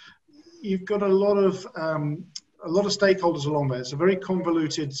 You've got a lot of stakeholders along there. It's a very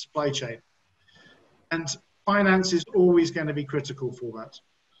convoluted supply chain, and finance is always going to be critical for that.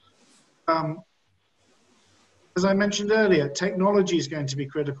 As I mentioned earlier, technology is going to be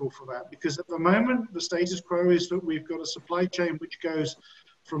critical for that, because at the moment, the status quo is that we've got a supply chain which goes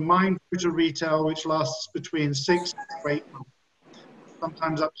from mine through to retail, which lasts between 6 to 8 months,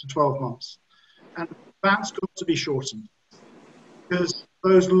 sometimes up to 12 months. And that's got to be shortened, because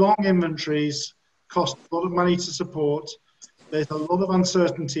those long inventories cost a lot of money to support. There's a lot of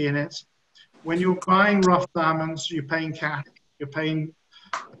uncertainty in it. When you're buying rough diamonds, you're paying cash, you're paying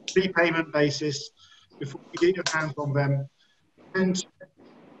a prepayment basis before you get your hands on them. And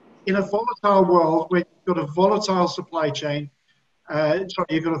in a volatile world where you've got a volatile supply chain,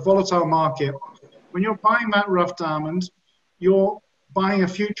 you've got a volatile market, when you're buying that rough diamond, you're buying a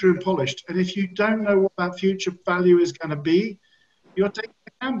future in polished. And if you don't know what that future value is going to be, you're taking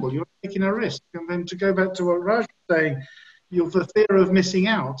a gamble, you're taking a risk. And then to go back to what Raj was saying, the fear of missing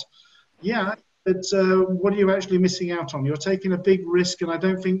out. Yeah, but what are you actually missing out on? You're taking a big risk, and I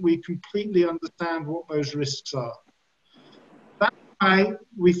don't think we completely understand what those risks are. That's why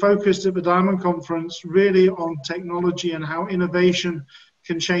we focused at the Diamond Conference really on technology and how innovation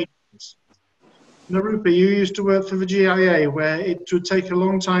can change things. Nirupa, you used to work for the GIA, where it would take a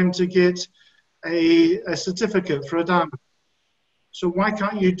long time to get a certificate for a diamond. So why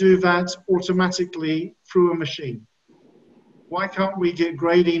can't you do that automatically through a machine? Why can't we get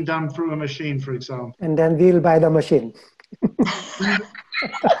grading done through a machine, for example? And then we'll buy the machine.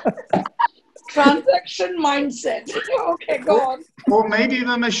 Transaction mindset. Okay, go on. Or maybe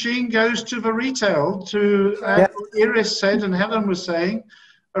the machine goes to the retail to, what Iris said and Helen was saying,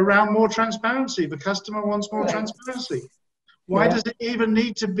 around more transparency. The customer wants more transparency. Why does it even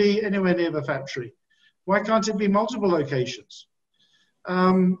need to be anywhere near the factory? Why can't it be multiple locations?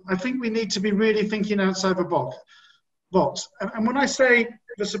 I think we need to be really thinking outside the box. And when I say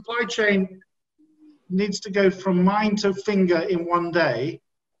the supply chain needs to go from mine to finger in one day,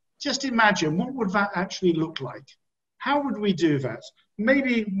 just imagine, what would that actually look like? How would we do that?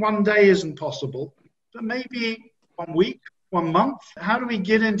 Maybe one day isn't possible, but maybe 1 week, 1 month. How do we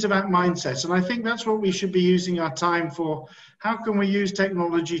get into that mindset? And I think that's what we should be using our time for. How can we use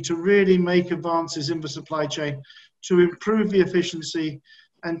technology to really make advances in the supply chain, to improve the efficiency,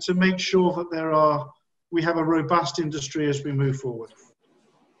 and to make sure that we have a robust industry as we move forward?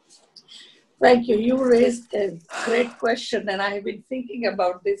 Thank you. You raised a great question, and I have been thinking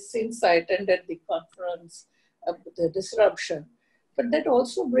about this since I attended the conference of the disruption. But that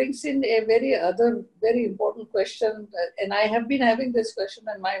also brings in a very important question, and I have been having this question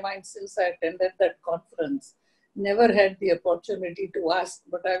in my mind since I attended that conference. Never had the opportunity to ask,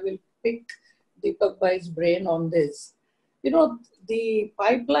 but I will pick Deepak Bhai's brain on this. You know, the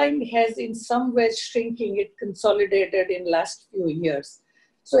pipeline has in some ways shrinking, it consolidated in last few years.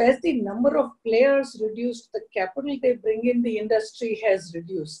 So as the number of players reduced, the capital they bring in the industry has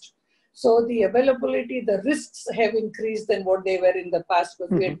reduced. So the availability, the risks have increased than what they were in the past,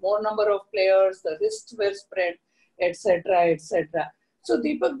 because we had more number of players, the risks were spread, etc., etc. So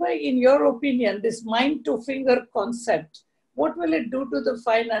Deepak Bhai, in your opinion, this mind to finger concept, what will it do to the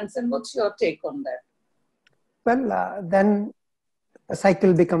finance, and what's your take on that? Well, then the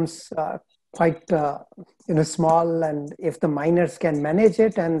cycle becomes quite small, and if the miners can manage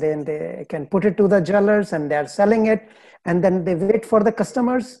it, and then they can put it to the jewelers and they're selling it, and then they wait for the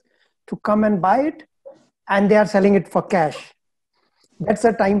customers to come and buy it, and they are selling it for cash. That's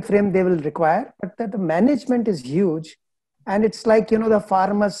a time frame they will require, but the management is huge. And it's like, the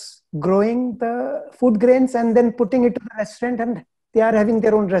farmers growing the food grains and then putting it to the restaurant, and they are having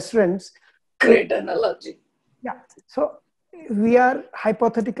their own restaurants. Great analogy. Yeah. So we are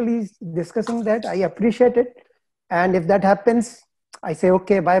hypothetically discussing that. I appreciate it. And if that happens, I say,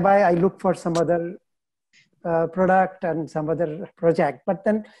 okay, bye-bye. I look for some other product and some other project. But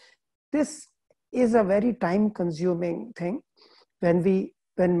then this is a very time-consuming thing.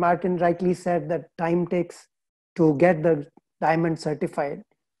 When Martin rightly said that time takes to get the diamond certified,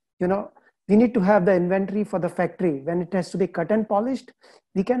 we need to have the inventory for the factory. When it has to be cut and polished,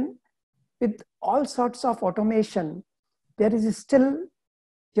 we can, with all sorts of automation, there is still,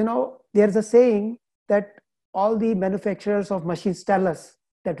 there's a saying that all the manufacturers of machines tell us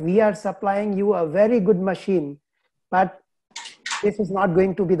that we are supplying you a very good machine, but this is not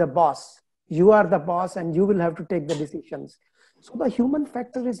going to be the boss. You are the boss and you will have to take the decisions. So the human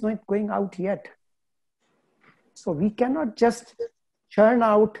factor is not going out yet. So we cannot just churn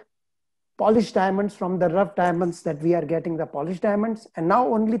out polished diamonds from the rough diamonds that we are getting the polished diamonds. And now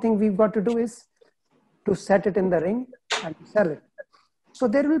only thing we've got to do is to set it in the ring and sell it. So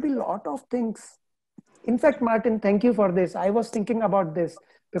there will be a lot of things. In fact, Martin, thank you for this. I was thinking about this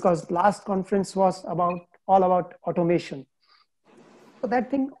because last conference was all about automation. So that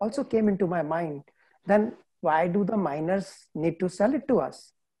thing also came into my mind. Then why do the miners need to sell it to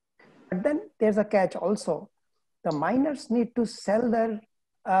us? But then there's a catch also. The miners need to sell their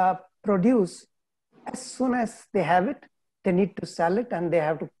produce as soon as they have it. They need to sell it and they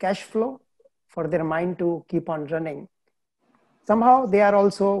have to cash flow for their mine to keep on running. Somehow they are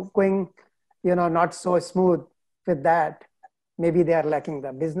also going, not so smooth with that. Maybe they are lacking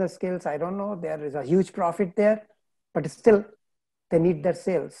the business skills. I don't know. There is a huge profit there, but still they need their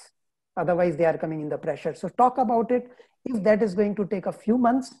sales. Otherwise they are coming in the pressure. So talk about it. If that is going to take a few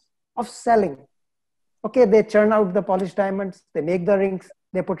months of selling, okay, they churn out the polished diamonds, they make the rings,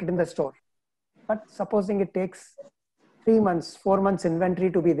 they put it in the store. But supposing it takes 3 months, 4 months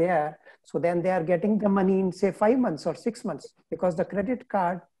inventory to be there, so then they are getting the money in say 5 months or 6 months, because the credit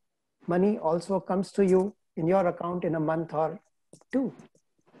card money also comes to you in your account in a month or 2.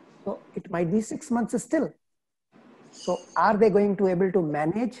 So it might be 6 months still. So are they going to be able to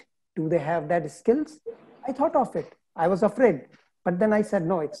manage? Do they have that skills? I thought of it. I was afraid. But then I said,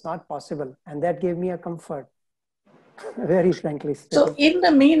 no, it's not possible. And that gave me a comfort, very frankly speaking. So in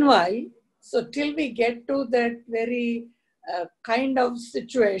the meanwhile, so till we get to that very kind of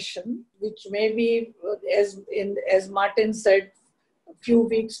situation, which may be, as Martin said, a few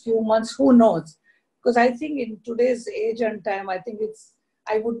weeks, few months, who knows? Because I think in today's age and time,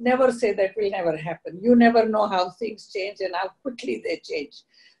 I would never say that will never happen. You never know how things change and how quickly they change.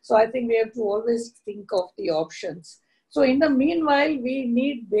 So I think we have to always think of the options. So in the meanwhile, we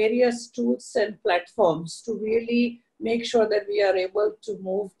need various tools and platforms to really make sure that we are able to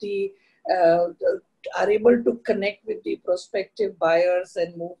move are able to connect with the prospective buyers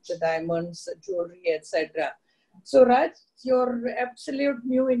and move the diamonds, jewelry, etc. So Raj, your absolute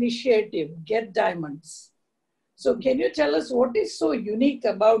new initiative, Get Diamonds. So can you tell us what is so unique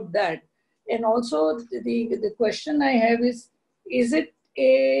about that? And also the question I have is it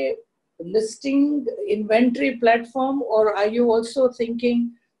a listing inventory platform, or are you also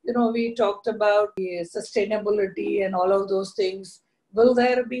thinking, we talked about the sustainability and all of those things. Will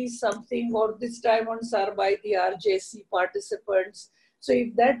there be something, or these diamonds are by the RJC participants? So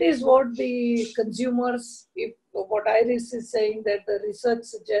if that is what the consumers, if what Iris is saying, that the research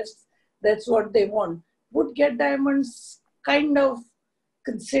suggests that's what they want, would Get Diamonds kind of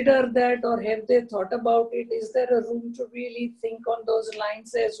consider that, or have they thought about it? Is there a room to really think on those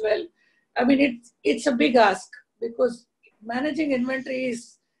lines as well? I mean, it's a big ask, because managing inventory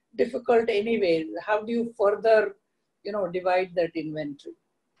is difficult anyway. How do you further, divide that inventory?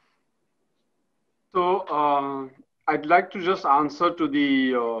 So I'd like to just answer to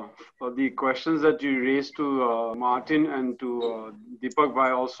the questions that you raised to Martin and to Deepak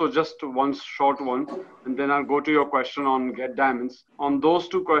Bhai, also just one short one, and then I'll go to your question on Get Diamonds. On those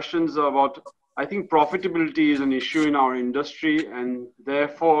two questions about, I think profitability is an issue in our industry, and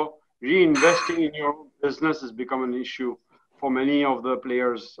therefore reinvesting in your business has become an issue for many of the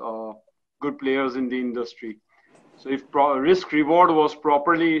players, good players in the industry. So if risk reward was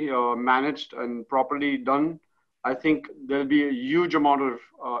properly managed and properly done, I think there'll be a huge amount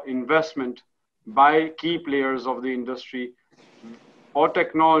of investment by key players of the industry for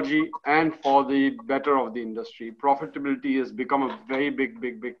technology and for the better of the industry. Profitability has become a very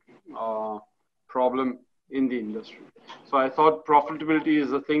big problem in the industry. So I thought profitability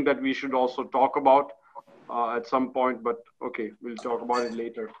is a thing that we should also talk about at some point, but okay, we'll talk about it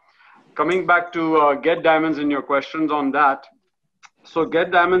later. Coming back to Get Diamonds and your questions on that. So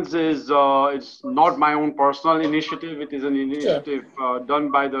Get Diamonds is it's not my own personal initiative. It is an initiative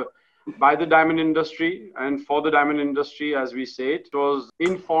done by the diamond industry and for the diamond industry, as we say it. It was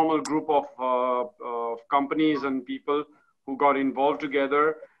an informal group of companies and people who got involved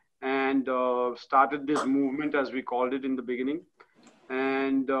together and started this movement, as we called it in the beginning.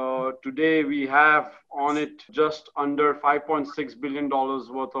 And today we have on it just under $5.6 billion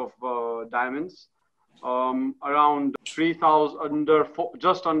worth of diamonds. Around 3,000,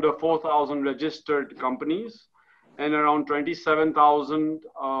 just under 4,000 registered companies, and around 27,000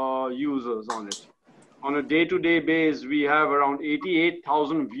 users on it. On a day-to-day basis, we have around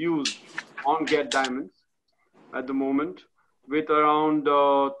 88,000 views on Get Diamonds at the moment, with around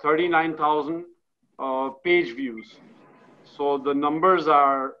 39,000 page views. So the numbers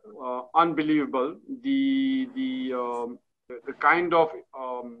are unbelievable. The kind of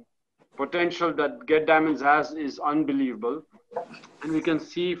potential that Get Diamonds has is unbelievable, and we can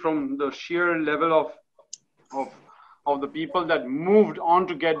see from the sheer level of the people that moved on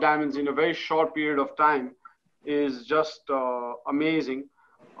to Get Diamonds in a very short period of time is just amazing.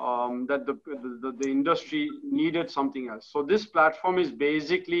 That the industry needed something else. So this platform is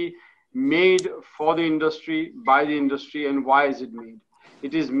basically made for the industry, by the industry. And why is it made?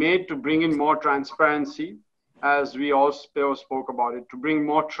 It is made to bring in more transparency, as we all spoke about it, to bring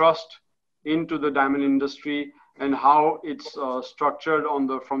more trust into the diamond industry and how it's structured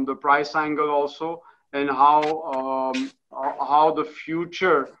from the price angle also, and how the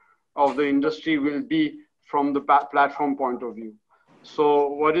future of the industry will be from the platform point of view. So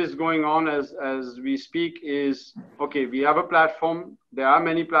what is going on as we speak is, okay, we have a platform. There are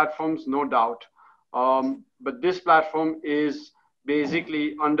many platforms, no doubt. But this platform is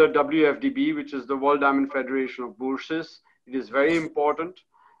basically under WFDB, which is the World Diamond Federation of Bourses. It is very important,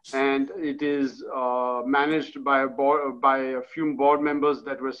 and it is managed by a few board members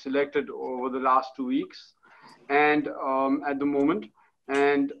that were selected over the last 2 weeks, and at the moment.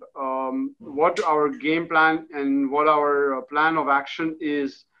 And what our game plan and what our plan of action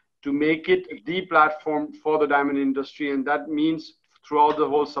is to make it the platform for the diamond industry, and that means throughout the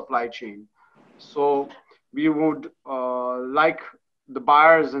whole supply chain. So we would like the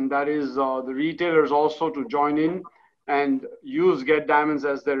buyers, and that is the retailers, also to join in and use Get Diamonds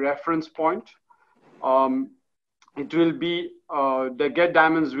as their reference point. It will be, the Get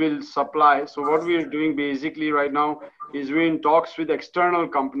Diamonds will supply. So what we are doing basically right now is we're in talks with external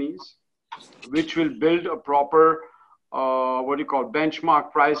companies, which will build a proper,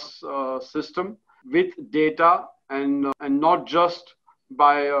 benchmark price system with data, and not just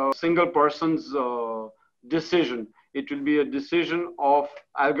by a single person's decision. It will be a decision of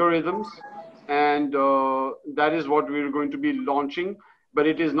algorithms, and that is what we're going to be launching. But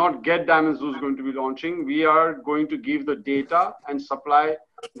it is not Get Diamonds who's going to be launching. We are going to give the data and supply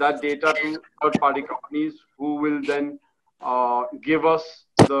that data to third-party companies, who will then give us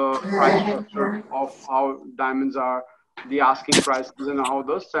the price structure of how diamonds are, the asking prices, and how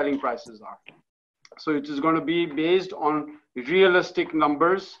the selling prices are. So it is going to be based on realistic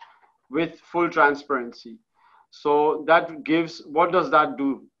numbers with full transparency. So that gives, what does that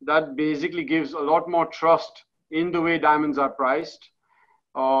do? That basically gives a lot more trust in the way diamonds are priced.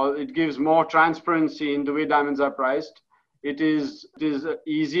 It gives more transparency in the way diamonds are priced. It is an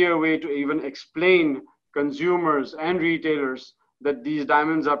easier way to even explain consumers and retailers that these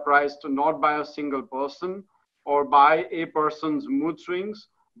diamonds are priced not by a single person or by a person's mood swings,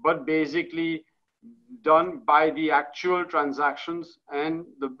 but basically done by the actual transactions and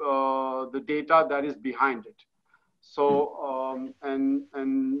the data that is behind it. So,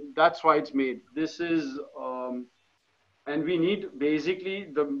 and that's why it's made. This is, and we need basically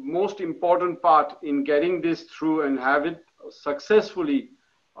the most important part in getting this through and have it successfully,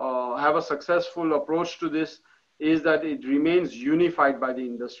 have a successful approach to this, is that it remains unified by the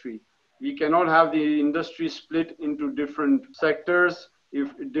industry. We cannot have the industry split into different sectors,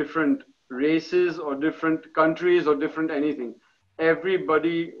 if different races or different countries or different anything.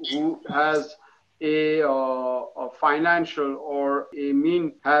 Everybody who has a financial or a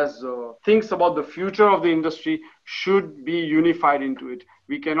mean has thinks about the future of the industry should be unified into it.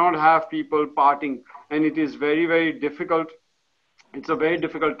 We cannot have people parting, and it is very, very difficult. It's a very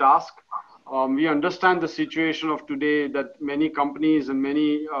difficult task. We understand the situation of today, that many companies and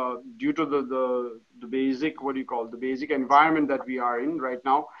many, due to the basic, what do you call, the basic environment that we are in right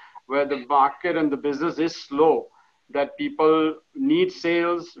now, where the market and the business is slow, that people need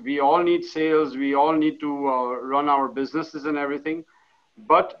sales. We all need sales. We all need to run our businesses and everything.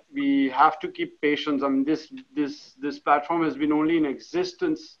 But we have to keep patience. I mean, this platform has been only in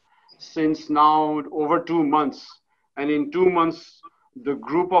existence since now over 2 months. And in 2 months, the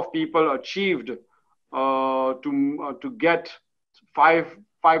group of people achieved to get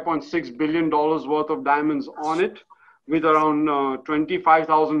 $5.6 billion worth of diamonds on it, with around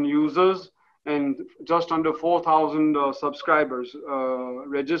 25,000 users and just under 4,000 subscribers,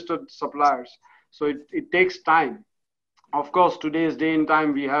 registered suppliers. So it takes time. Of course, today's day and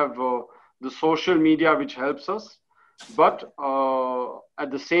time, we have the social media, which helps us. But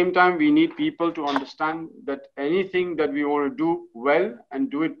at the same time, we need people to understand that anything that we want to do well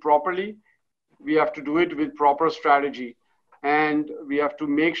and do it properly, we have to do it with proper strategy. And we have to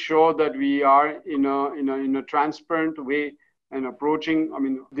make sure that we are in a transparent way and approaching. I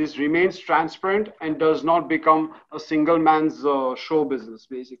mean, this remains transparent and does not become a single man's show business,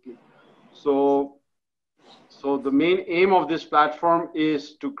 basically. So the main aim of this platform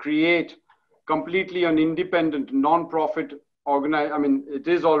is to create completely an independent non-profit organization. I mean, it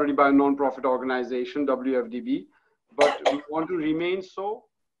is already by a non-profit organization, WFDB, but we want to remain so,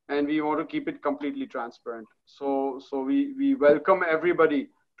 and we want to keep it completely transparent. So we welcome everybody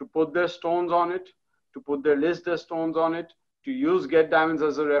to put their stones on it, to list their stones on it, to use Get Diamonds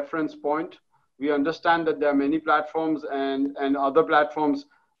as a reference point. We understand that there are many platforms and other platforms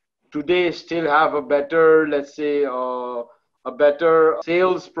today still have a better, let's say, a better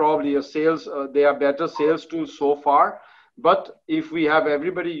sales, probably a sales, they are better sales tools so far. But if we have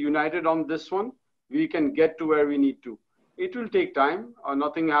everybody united on this one, we can get to where we need to. It will take time.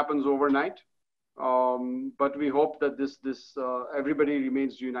 Nothing happens overnight. But we hope that everybody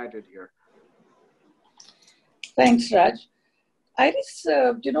remains united here. Thanks, Raj. Iris,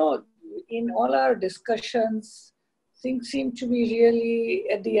 in all our discussions, things seem to be really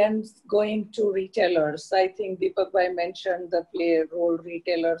at the end going to retailers. I think Deepak Bhai mentioned the role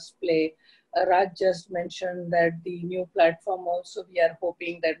retailers play. Raj just mentioned that the new platform also, we are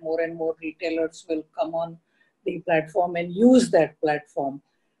hoping that more and more retailers will come on the platform and use that platform.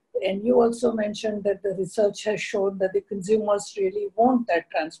 And you also mentioned that the research has shown that the consumers really want that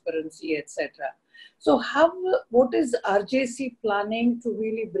transparency, etc. So what is RJC planning to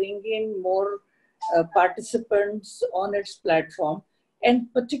really bring in more participants on its platform,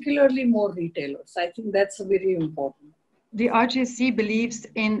 and particularly more retailers? I think that's very important. The RJC believes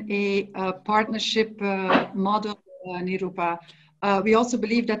in a partnership model, Nirupa. We also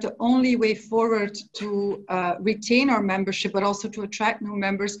believe that the only way forward to retain our membership, but also to attract new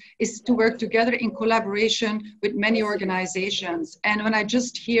members, is to work together in collaboration with many organizations. And when I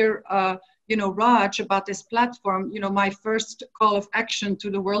just hear Raj about this platform, my first call of action to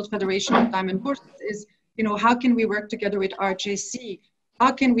the World Federation of Diamond Bourses is, how can we work together with RJC?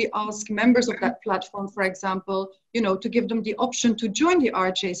 How can we ask members of that platform, for example, to give them the option to join the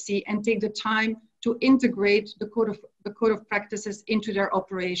RJC and take the time to integrate the code of practices into their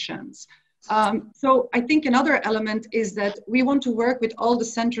operations. So I think another element is that we want to work with all the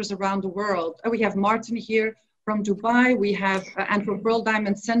centers around the world. We have Martin here from Dubai, we have Antwerp World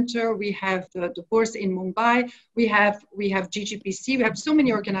Diamond Center, we have the Bourse in Mumbai, we have GGPC, we have so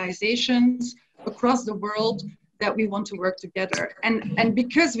many organizations across the world that we want to work together. And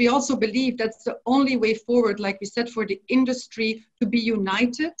because we also believe that's the only way forward, like we said, for the industry to be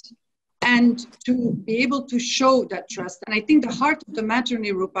united and to be able to show that trust. And I think the heart of the matter,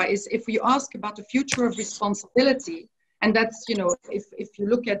 Nirupa, is if we ask about the future of responsibility, and that's, you know, if you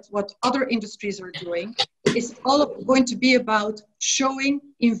look at what other industries are doing, it's all going to be about showing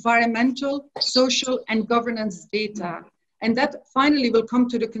environmental, social, and governance data. And that finally will come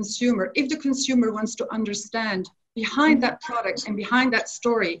to the consumer. If the consumer wants to understand behind that product and behind that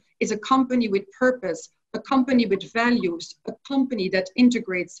story is a company with purpose, a company with values, a company that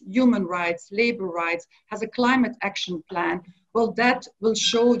integrates human rights, labor rights, has a climate action plan, well, that will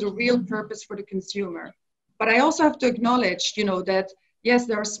show the real purpose for the consumer. But I also have to acknowledge, you know, that yes,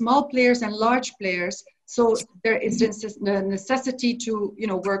 there are small players and large players. So there is the necessity to, you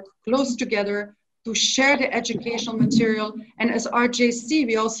know, work close together, to share the educational material. And as RJC,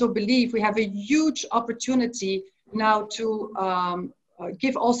 we also believe we have a huge opportunity now to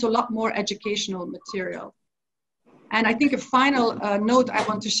give also a lot more educational material. And I think a final note I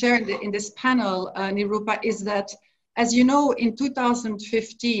want to share in this panel, Nirupa, is that, as you know, in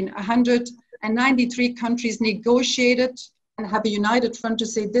 2015, 193 countries negotiated and have a united front to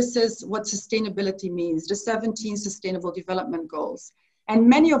say this is what sustainability means, the 17 Sustainable Development Goals. And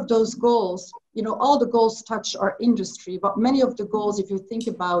many of those goals, you know, all the goals touch our industry, but many of the goals, if you think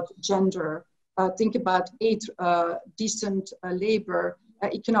about gender, think about 8 decent labor,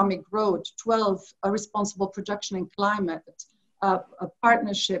 economic growth, 12 responsible production and climate,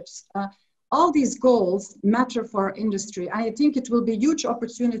 partnerships, all these goals matter for our industry. And I think it will be a huge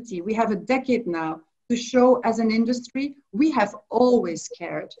opportunity. We have a decade now to show as an industry, we have always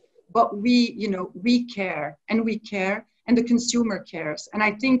cared, but we, you know, we care and the consumer cares. And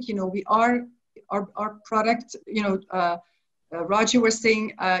I think, you know, we are, our product, you know, Raj, you were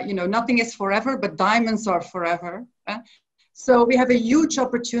saying, you know, nothing is forever, but diamonds are forever. So we have a huge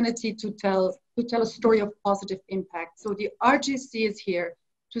opportunity to tell a story of positive impact. So the RJC is here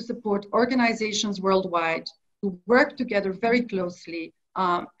to support organizations worldwide, to work together very closely,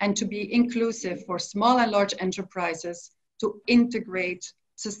 and to be inclusive for small and large enterprises to integrate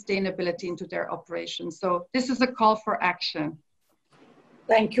sustainability into their operations. So this is a call for action.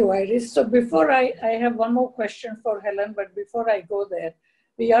 Thank you, Iris. So before I have one more question for Helen, but before I go there,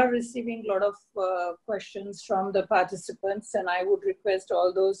 we are receiving a lot of questions from the participants, and I would request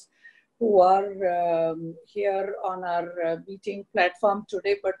all those who are here on our meeting platform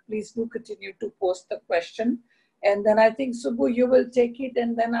today, but please do continue to post the question. And then I think, Subbu, you will take it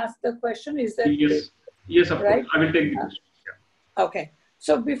and then ask the question. Is that yes, of right? course. I will take the question. Yeah. Okay.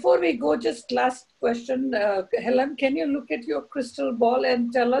 So before we go, just last question, Helen, can you look at your crystal ball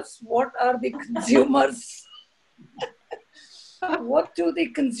and tell us what are the consumers? What do the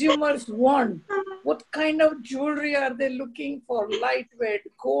consumers want? What kind of jewelry are they looking for? Lightweight,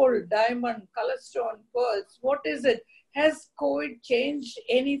 gold, diamond, color stone, pearls. What is it? Has COVID changed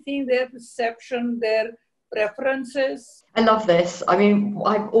anything, their perception, their preferences? I love this. I mean,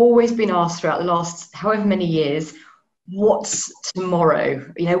 I've always been asked throughout the last however many years, what's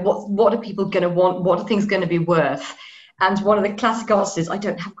tomorrow? You know, what are people going to want? What are things going to be worth? And one of the classic answers is, I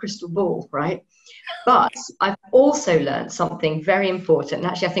don't have a crystal ball, right? But I've also learned something very important. And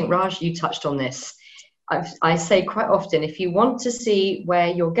actually, I think, Raj, you touched on this. I say quite often, if you want to see where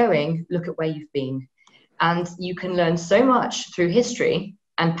you're going, look at where you've been. And you can learn so much through history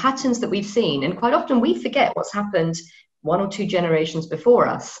and patterns that we've seen. And quite often we forget what's happened 1 or 2 generations before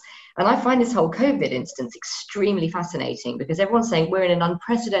us. And I find this whole COVID instance extremely fascinating because everyone's saying we're in an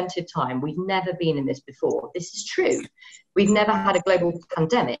unprecedented time. We've never been in this before. This is true. We've never had a global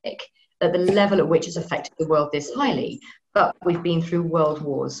pandemic at the level at which it's affected the world this highly. But we've been through world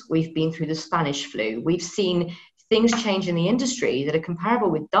wars. We've been through the Spanish flu. We've seen things change in the industry that are comparable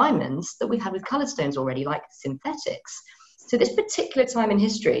with diamonds that we've had with color stones already, like synthetics. So this particular time in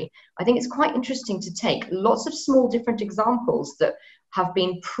history, I think it's quite interesting to take lots of small different examples that have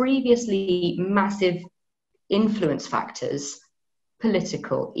been previously massive influence factors,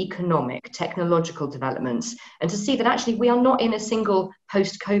 political, economic, technological developments, and to see that actually we are not in a single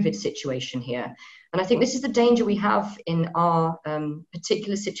post-COVID situation here. And I think this is the danger we have in our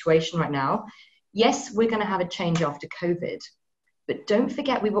particular situation right now. Yes, we're going to have a change after COVID, but don't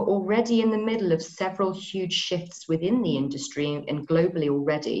forget we were already in the middle of several huge shifts within the industry and globally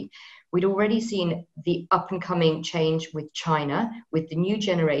already. We'd already seen the up and coming change with China, with the new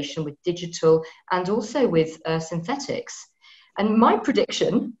generation, with digital, and also with synthetics. And my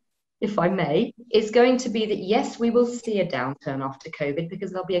prediction, if I may, is going to be that yes, we will see a downturn after COVID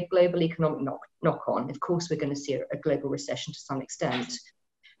because there'll be a global economic knock on. Of course, we're going to see a global recession to some extent.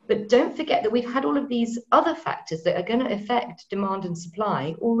 But don't forget that we've had all of these other factors that are going to affect demand and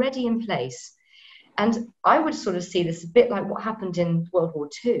supply already in place. And I would sort of see this a bit like what happened in World War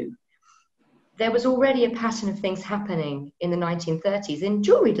II. There was already a pattern of things happening in the 1930s in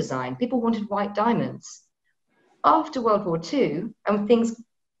jewelry design. People wanted white diamonds. After World War II, and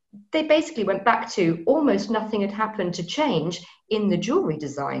they basically went back to almost nothing had happened to change in the jewelry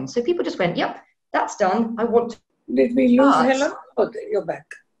design. So people just went, yep, that's done. I want to. Did we lose Helen? Oh, you're back.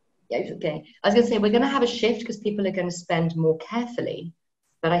 Yeah, okay. I was going to say, we're going to have a shift because people are going to spend more carefully,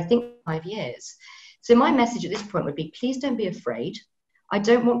 but I think 5 years. So my message at this point would be, please don't be afraid. I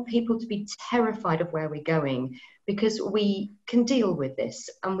don't want people to be terrified of where we're going, because we can deal with this,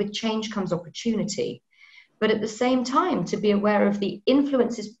 and with change comes opportunity. But at the same time, to be aware of the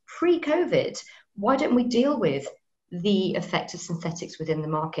influences pre-COVID, why don't we deal with the effect of synthetics within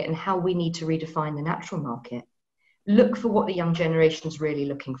the market and how we need to redefine the natural market? Look for what the young generation is really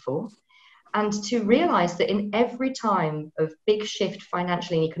looking for, and to realize that in every time of big shift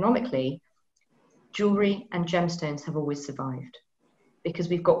financially and economically, jewelry and gemstones have always survived, because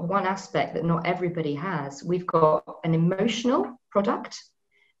we've got one aspect that not everybody has. We've got an emotional product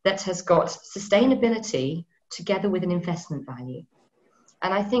that has got sustainability together with an investment value.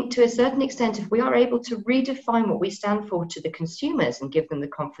 And I think to a certain extent, if we are able to redefine what we stand for to the consumers and give them the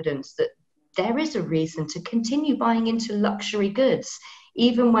confidence that there is a reason to continue buying into luxury goods,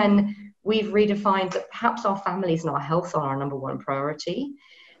 even when we've redefined that perhaps our families and our health are our number one priority,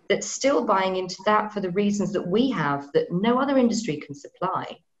 that still buying into that for the reasons that we have that no other industry can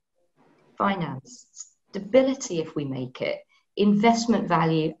supply. Finance, stability if we make it, investment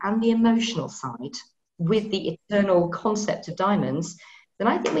value, and the emotional side with the eternal concept of diamonds, then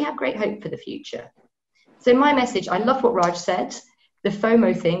I think we have great hope for the future. So my message, I love what Raj said. The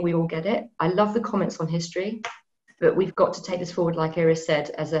FOMO thing, we all get it. I love the comments on history, but we've got to take this forward, like Iris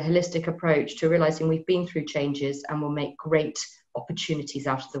said, as a holistic approach to realizing we've been through changes and we'll make great opportunities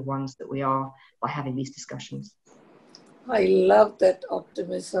out of the ones that we are by having these discussions. I love that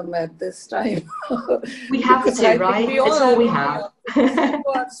optimism at this time. We have to, right? It's all we have. You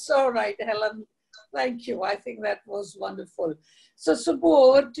are so right, Helen. Thank you. I think that was wonderful. So Subbu,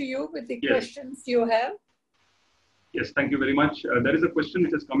 over to you with the questions you have. Yes, thank you very much. There is a question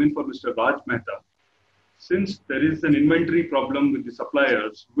which has come in for Mr. Raj Mehta. Since there is an inventory problem with the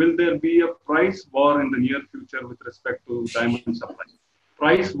suppliers, will there be a price war in the near future with respect to diamond supply?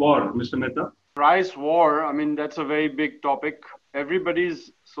 Price war, Mr. Mehta? Price war, I mean, that's a very big topic.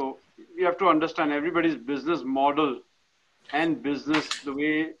 So we have to understand everybody's business model and business, the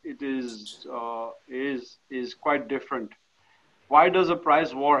way it is quite different. Why does a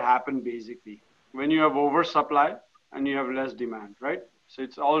price war happen basically? When you have oversupply and you have less demand, right? So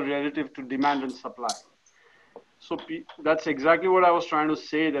it's all relative to demand and supply. So that's exactly what I was trying to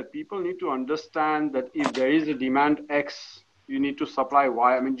say, that people need to understand that if there is a demand X, you need to supply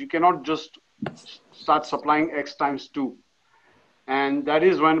Y. I mean, you cannot just start supplying X times 2. And that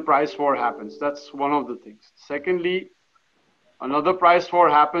is when price war happens. That's one of the things. Secondly, another price war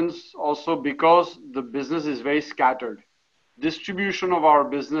happens also because the business is very scattered. Distribution of our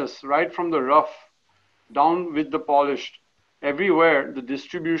business, right from the rough down with the polished, everywhere the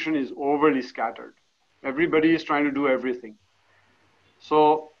distribution is overly scattered. Everybody is trying to do everything.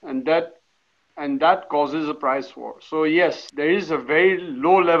 So, and that causes a price war. So yes, there is a very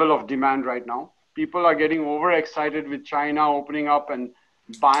low level of demand right now. People are getting overexcited with China opening up and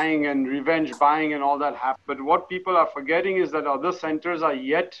buying and revenge buying and all that happen. But what people are forgetting is that other centers are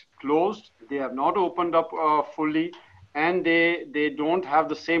yet closed. They have not opened up fully, and they don't have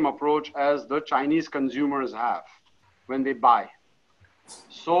the same approach as the Chinese consumers have when they buy.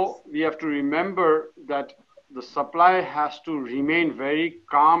 So we have to remember that the supply has to remain very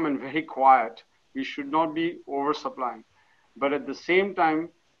calm and very quiet. We should not be oversupplying. But at the same time,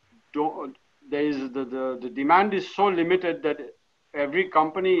 the demand is so limited that every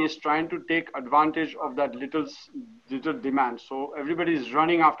company is trying to take advantage of that little demand. So everybody is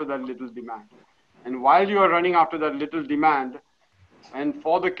running after that little demand. And while you are running after that little demand, and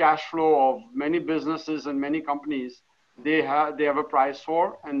for the cash flow of many businesses and many companies, they have a price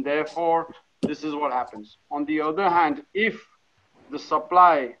war, and therefore this is what happens. On the other hand, if the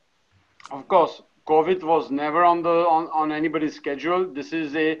supply, of course, COVID was never on anybody's schedule. This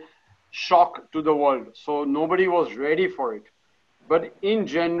is a shock to the world. So nobody was ready for it. But in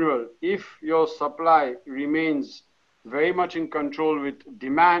general, if your supply remains very much in control with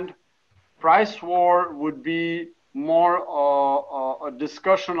demand, price war would be more a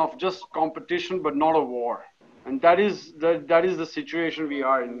discussion of just competition, but not a war. And that is the situation we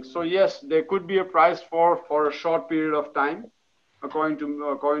are in. So yes, there could be a price war for a short period of time. according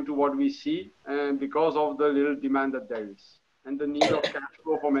to what we see, and because of the little demand that there is and the need of cash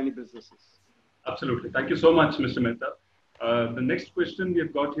flow for many businesses. Absolutely. Thank you so much, Mr. Mehta. The next question we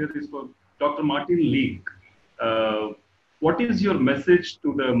have got here is for Dr. Martin Leake. What is your message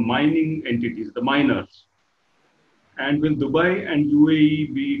to the mining entities, the miners? And will Dubai and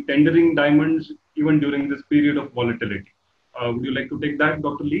UAE be tendering diamonds even during this period of volatility? Would you like to take that,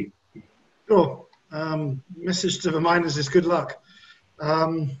 Dr. Leake? Sure. Message to the miners is good luck.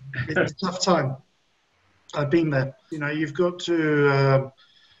 It's a tough time. I've been there. You know, you've got to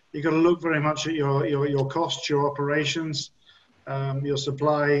look very much at your costs, your operations, your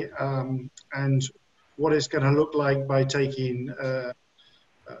supply, and what it's going to look like by taking a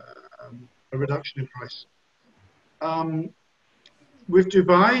reduction in price. With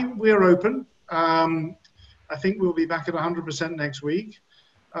Dubai, we are open. I think we'll be back at 100% next week.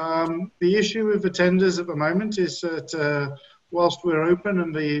 The issue with the tenders at the moment is that whilst we're open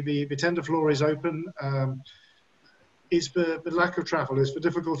and the tender floor is open, is the lack of travel, is the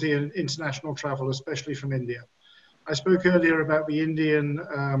difficulty in international travel, especially from India. I spoke earlier about the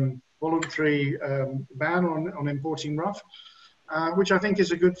Indian voluntary ban on importing rough, which I think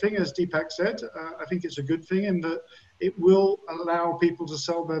is a good thing, as Deepak said. I think it's a good thing in that it will allow people to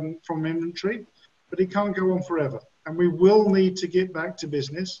sell them from inventory, but it can't go on forever. And we will need to get back to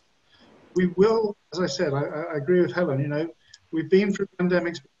business. We will, as I said, I agree with Helen, you know, we've been through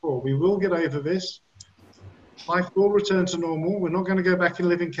pandemics before. We will get over this. Life will return to normal. We're not going to go back and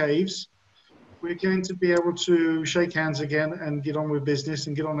live in caves. We're going to be able to shake hands again and get on with business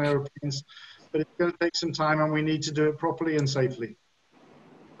and get on aeroplanes. But it's going to take some time, and we need to do it properly and safely.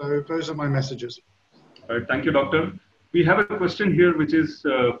 So those are my messages. All right, thank you, Doctor. We have a question here which is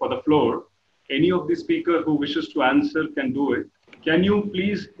for the floor. Any of the speaker who wishes to answer can do it. Can you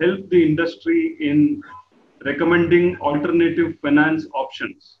please help the industry in recommending alternative finance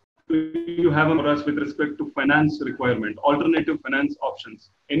options? Do you have for us with respect to finance requirement, alternative finance options?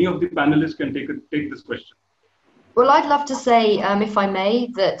 Any of the panelists can take this question. Well, I'd love to say, if I may,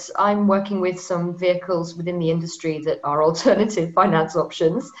 that I'm working with some vehicles within the industry that are alternative finance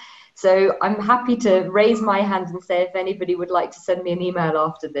options. So I'm happy to raise my hand and say if anybody would like to send me an email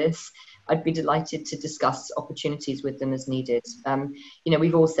after this, I'd be delighted to discuss opportunities with them as needed. You know,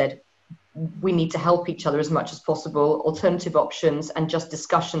 we've all said we need to help each other as much as possible, alternative options and just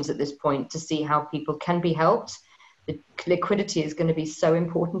discussions at this point to see how people can be helped. The liquidity is going to be so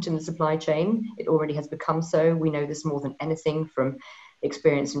important in the supply chain. It already has become so. We know this more than anything from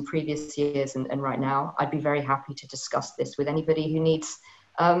experience in previous years and right now. I'd be very happy to discuss this with anybody who needs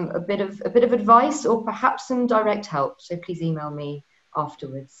a bit of advice or perhaps some direct help. So please email me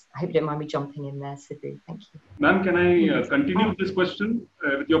afterwards. I hope you don't mind me jumping in there, Sidhu. Thank you. Ma'am, can I continue this question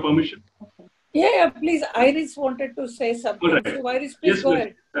with your permission? Yeah, please. Iris wanted to say something. All right. So Iris, please yes, go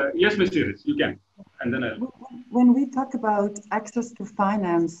ahead. Yes, Ms. Iris, you can. And then I'll... When we talk about access to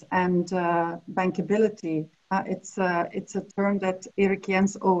finance and bankability, it's a term that Erik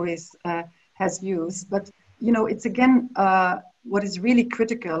Jens always has used. But, you know, it's again, what is really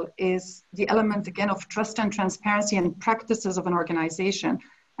critical is the element, again, of trust and transparency and practices of an organization.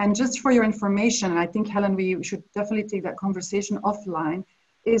 And just for your information, and I think, Helen, we should definitely take that conversation offline,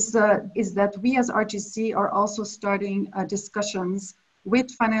 is that we as RGC are also starting discussions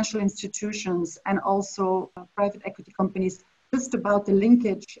with financial institutions and also private equity companies just about the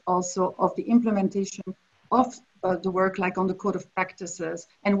linkage also of the implementation of the work, like on the code of practices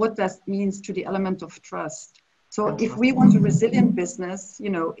and what that means to the element of trust. So if we want a resilient business, you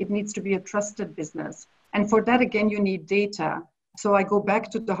know, it needs to be a trusted business. And for that, again, you need data. So I go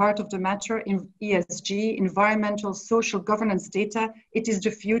back to the heart of the matter in ESG, environmental, social governance data. It is the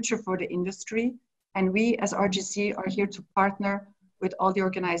future for the industry. And we as RGC are here to partner with all the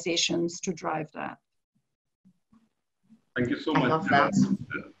organizations to drive that. Thank you so much.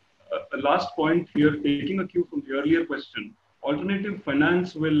 A last point here, taking a cue from the earlier question, alternative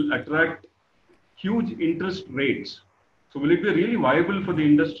finance will attract huge interest rates. So will it be really viable for the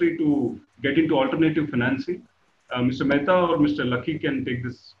industry to get into alternative financing? Mr. Mehta or Mr. Lucky can take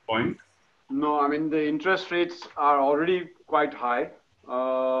this point. No, I mean, the interest rates are already quite high,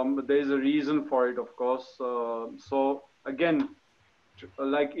 but there is a reason for it, of course. So again,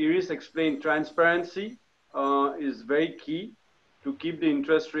 like Iris explained, transparency is very key to keep the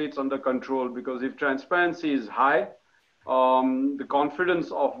interest rates under control, because if transparency is high, the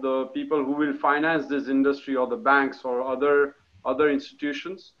confidence of the people who will finance this industry or the banks or other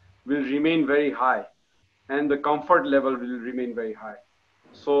institutions will remain very high, and the comfort level will remain very high.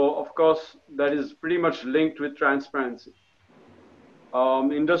 So of course, that is pretty much linked with transparency.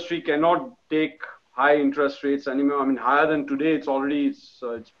 Industry cannot take high interest rates anymore. I mean, higher than today.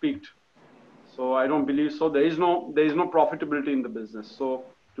 It's peaked. So I don't believe so. There is no profitability in the business. So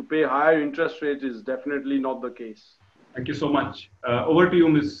to pay higher interest rate is definitely not the case. Thank you so much. Over to you,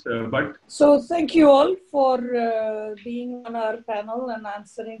 Ms. Bhatt. So thank you all for being on our panel and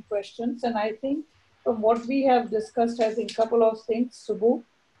answering questions. And I think from what we have discussed, I think a couple of things, Subbu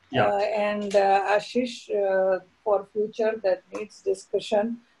and Ashish, for future that needs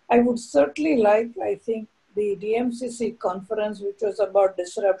discussion. I would certainly like, I think, the DMCC conference, which was about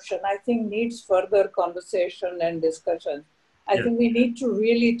disruption, I think needs further conversation and discussion. I think we need to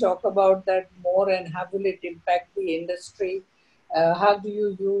really talk about that more and how will it impact the industry? How do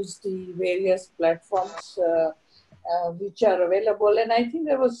you use the various platforms which are available? And I think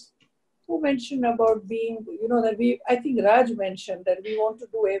there was who mentioned about being, that I think Raj mentioned that we want to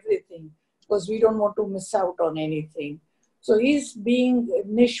do everything because we don't want to miss out on anything. So is being a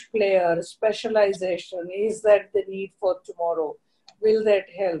niche player, specialization, is that the need for tomorrow? Will that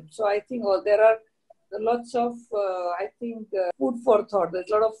help? So I think there are lots of, food for thought. There's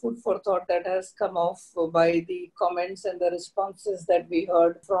a lot of food for thought that has come off by the comments and the responses that we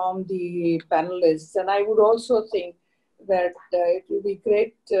heard from the panelists. And I would also think that it will be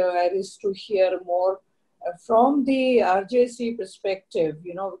great, Iris, to hear more from the RJC perspective,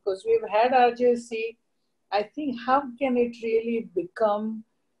 because we've had RJC. I think how can it really become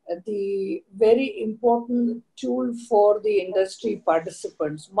the very important tool for the industry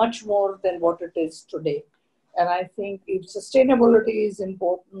participants, much more than what it is today. And I think if sustainability is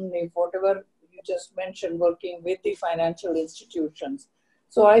important, if whatever you just mentioned, working with the financial institutions.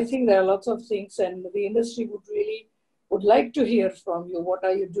 So I think there are lots of things, and the industry would like to hear from you. What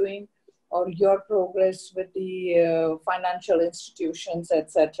are you doing, or your progress with the financial institutions,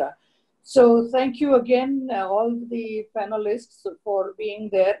 etc. So thank you again, all the panelists, for being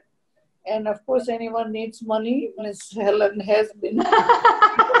there. And of course, anyone needs money, Ms. Helen has been. I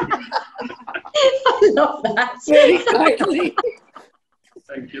love that. Very kindly.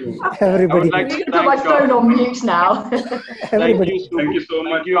 Thank you. Everybody. Put my phone on mute now. Everybody. Thank you so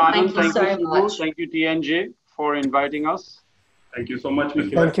much. Thank you, Anand. Thank you so much. Thank you, TNJ, for inviting us. Thank you so much,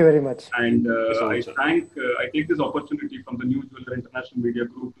 Mr. Thank you very much. And I take this opportunity from the New Jeweler International Media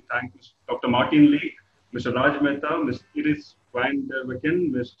Group to thank Dr. Martin Lee, Mr. Raj Mehta, Ms. Iris van der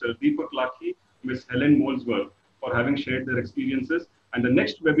Wecken, Mr. Deepak Lakhi, Ms. Helen Molesworth for having shared their experiences. And the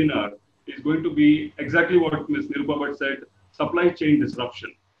next webinar is going to be exactly what Ms. Nirupa Bhatt said, supply chain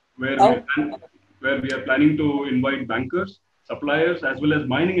disruption, where we are planning to invite bankers, suppliers, as well as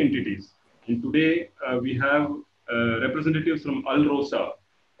mining entities. And today we have representatives from Al Rosa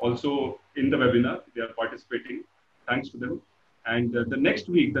also in the webinar. They are participating. Thanks to them. And the next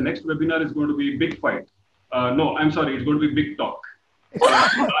week, the next webinar is going to be Big Fight. No, I'm sorry, it's going to be Big Talk.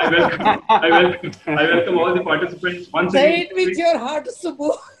 I welcome all the participants once again. Say it with your heart,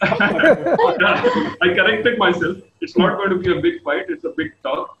 Subbu. I corrected myself. It's not going to be a big fight, it's a big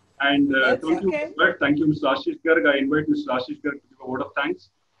talk. And thank you, Bhatt. Thank you, Mr. Ashish Garg. I invite Mr. Ashish Garg to give a word of thanks.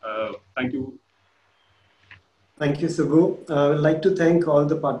 Thank you. Thank you, Subbu. I would like to thank all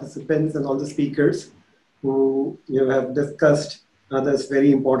the participants and all the speakers who have discussed this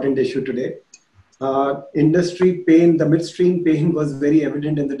very important issue today. Industry pain, the midstream pain was very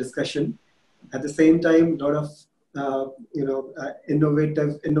evident in the discussion. At the same time, a lot of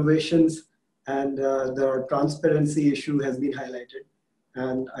innovations and the transparency issue has been highlighted.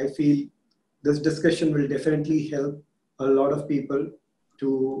 And I feel this discussion will definitely help a lot of people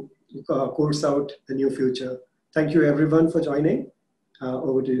to course out the new future. Thank you everyone for joining.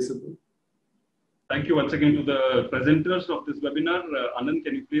 Over to you, Subbu. Thank you once again to the presenters of this webinar. Anand,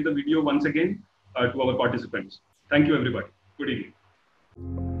 can you play the video once again to our participants? Thank you, everybody. Good evening.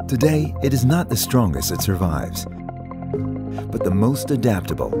 Today, it is not the strongest that survives, but the most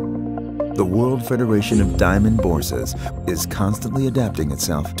adaptable. The World Federation of Diamond Bourses is constantly adapting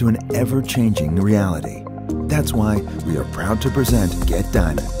itself to an ever-changing reality. That's why we are proud to present Get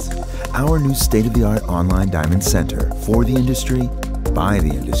Diamonds, our new state-of-the-art online diamond center for the industry, by the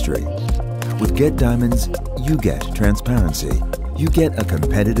industry. With Get Diamonds, you get transparency. You get a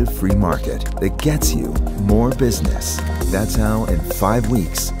competitive free market that gets you more business. That's how in 5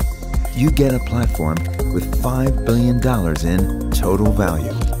 weeks, you get a platform with $5 billion in total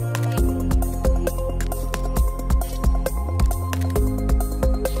value.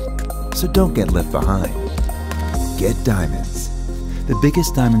 So don't get left behind. Get Diamonds, the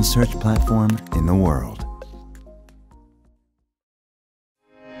biggest diamond search platform in the world.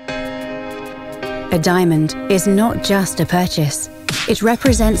 A diamond is not just a purchase. It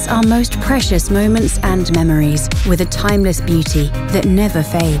represents our most precious moments and memories with a timeless beauty that never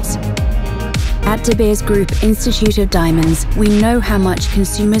fades. At De Beers Group Institute of Diamonds, we know how much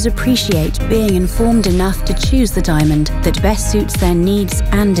consumers appreciate being informed enough to choose the diamond that best suits their needs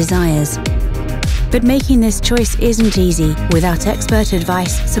and desires. But making this choice isn't easy without expert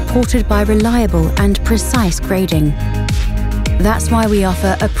advice supported by reliable and precise grading. That's why we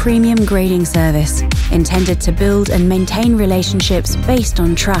offer a premium grading service intended to build and maintain relationships based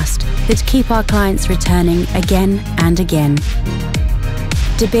on trust that keep our clients returning again and again.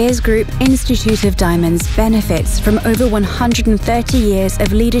 De Beers Group Institute of Diamonds benefits from over 130 years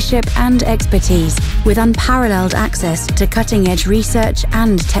of leadership and expertise, with unparalleled access to cutting-edge research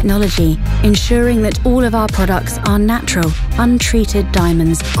and technology, ensuring that all of our products are natural, untreated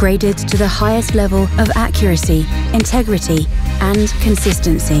diamonds graded to the highest level of accuracy, integrity, and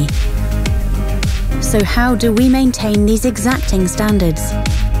consistency. So how do we maintain these exacting standards?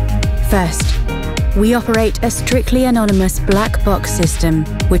 First, we operate a strictly anonymous black box system,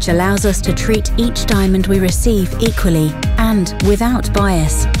 which allows us to treat each diamond we receive equally and without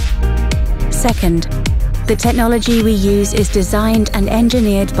bias. Second, the technology we use is designed and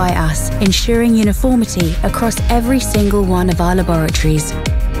engineered by us, ensuring uniformity across every single one of our laboratories.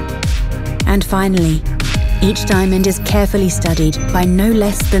 And finally, each diamond is carefully studied by no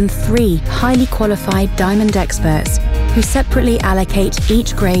less than 3 highly qualified diamond experts who separately allocate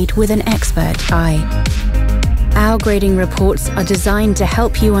each grade with an expert eye. Our grading reports are designed to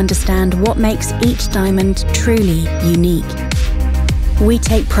help you understand what makes each diamond truly unique. We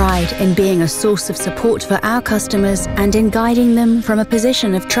take pride in being a source of support for our customers and in guiding them from a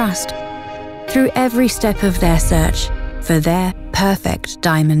position of trust through every step of their search for their perfect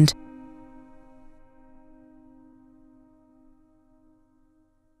diamond.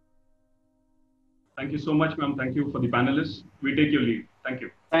 Thank you so much, ma'am. Thank you for the panelists. We take your lead. Thank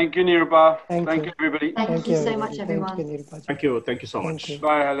you. Thank you, Nirupa. Thank you, everybody. Thank you so much, everyone. Thank you. Thank you so much.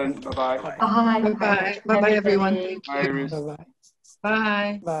 Bye, Helen. Bye-bye. Bye. Bye-bye. Bye-bye, everyone. Bye, Iris. Bye-bye.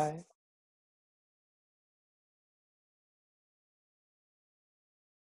 Bye. Bye.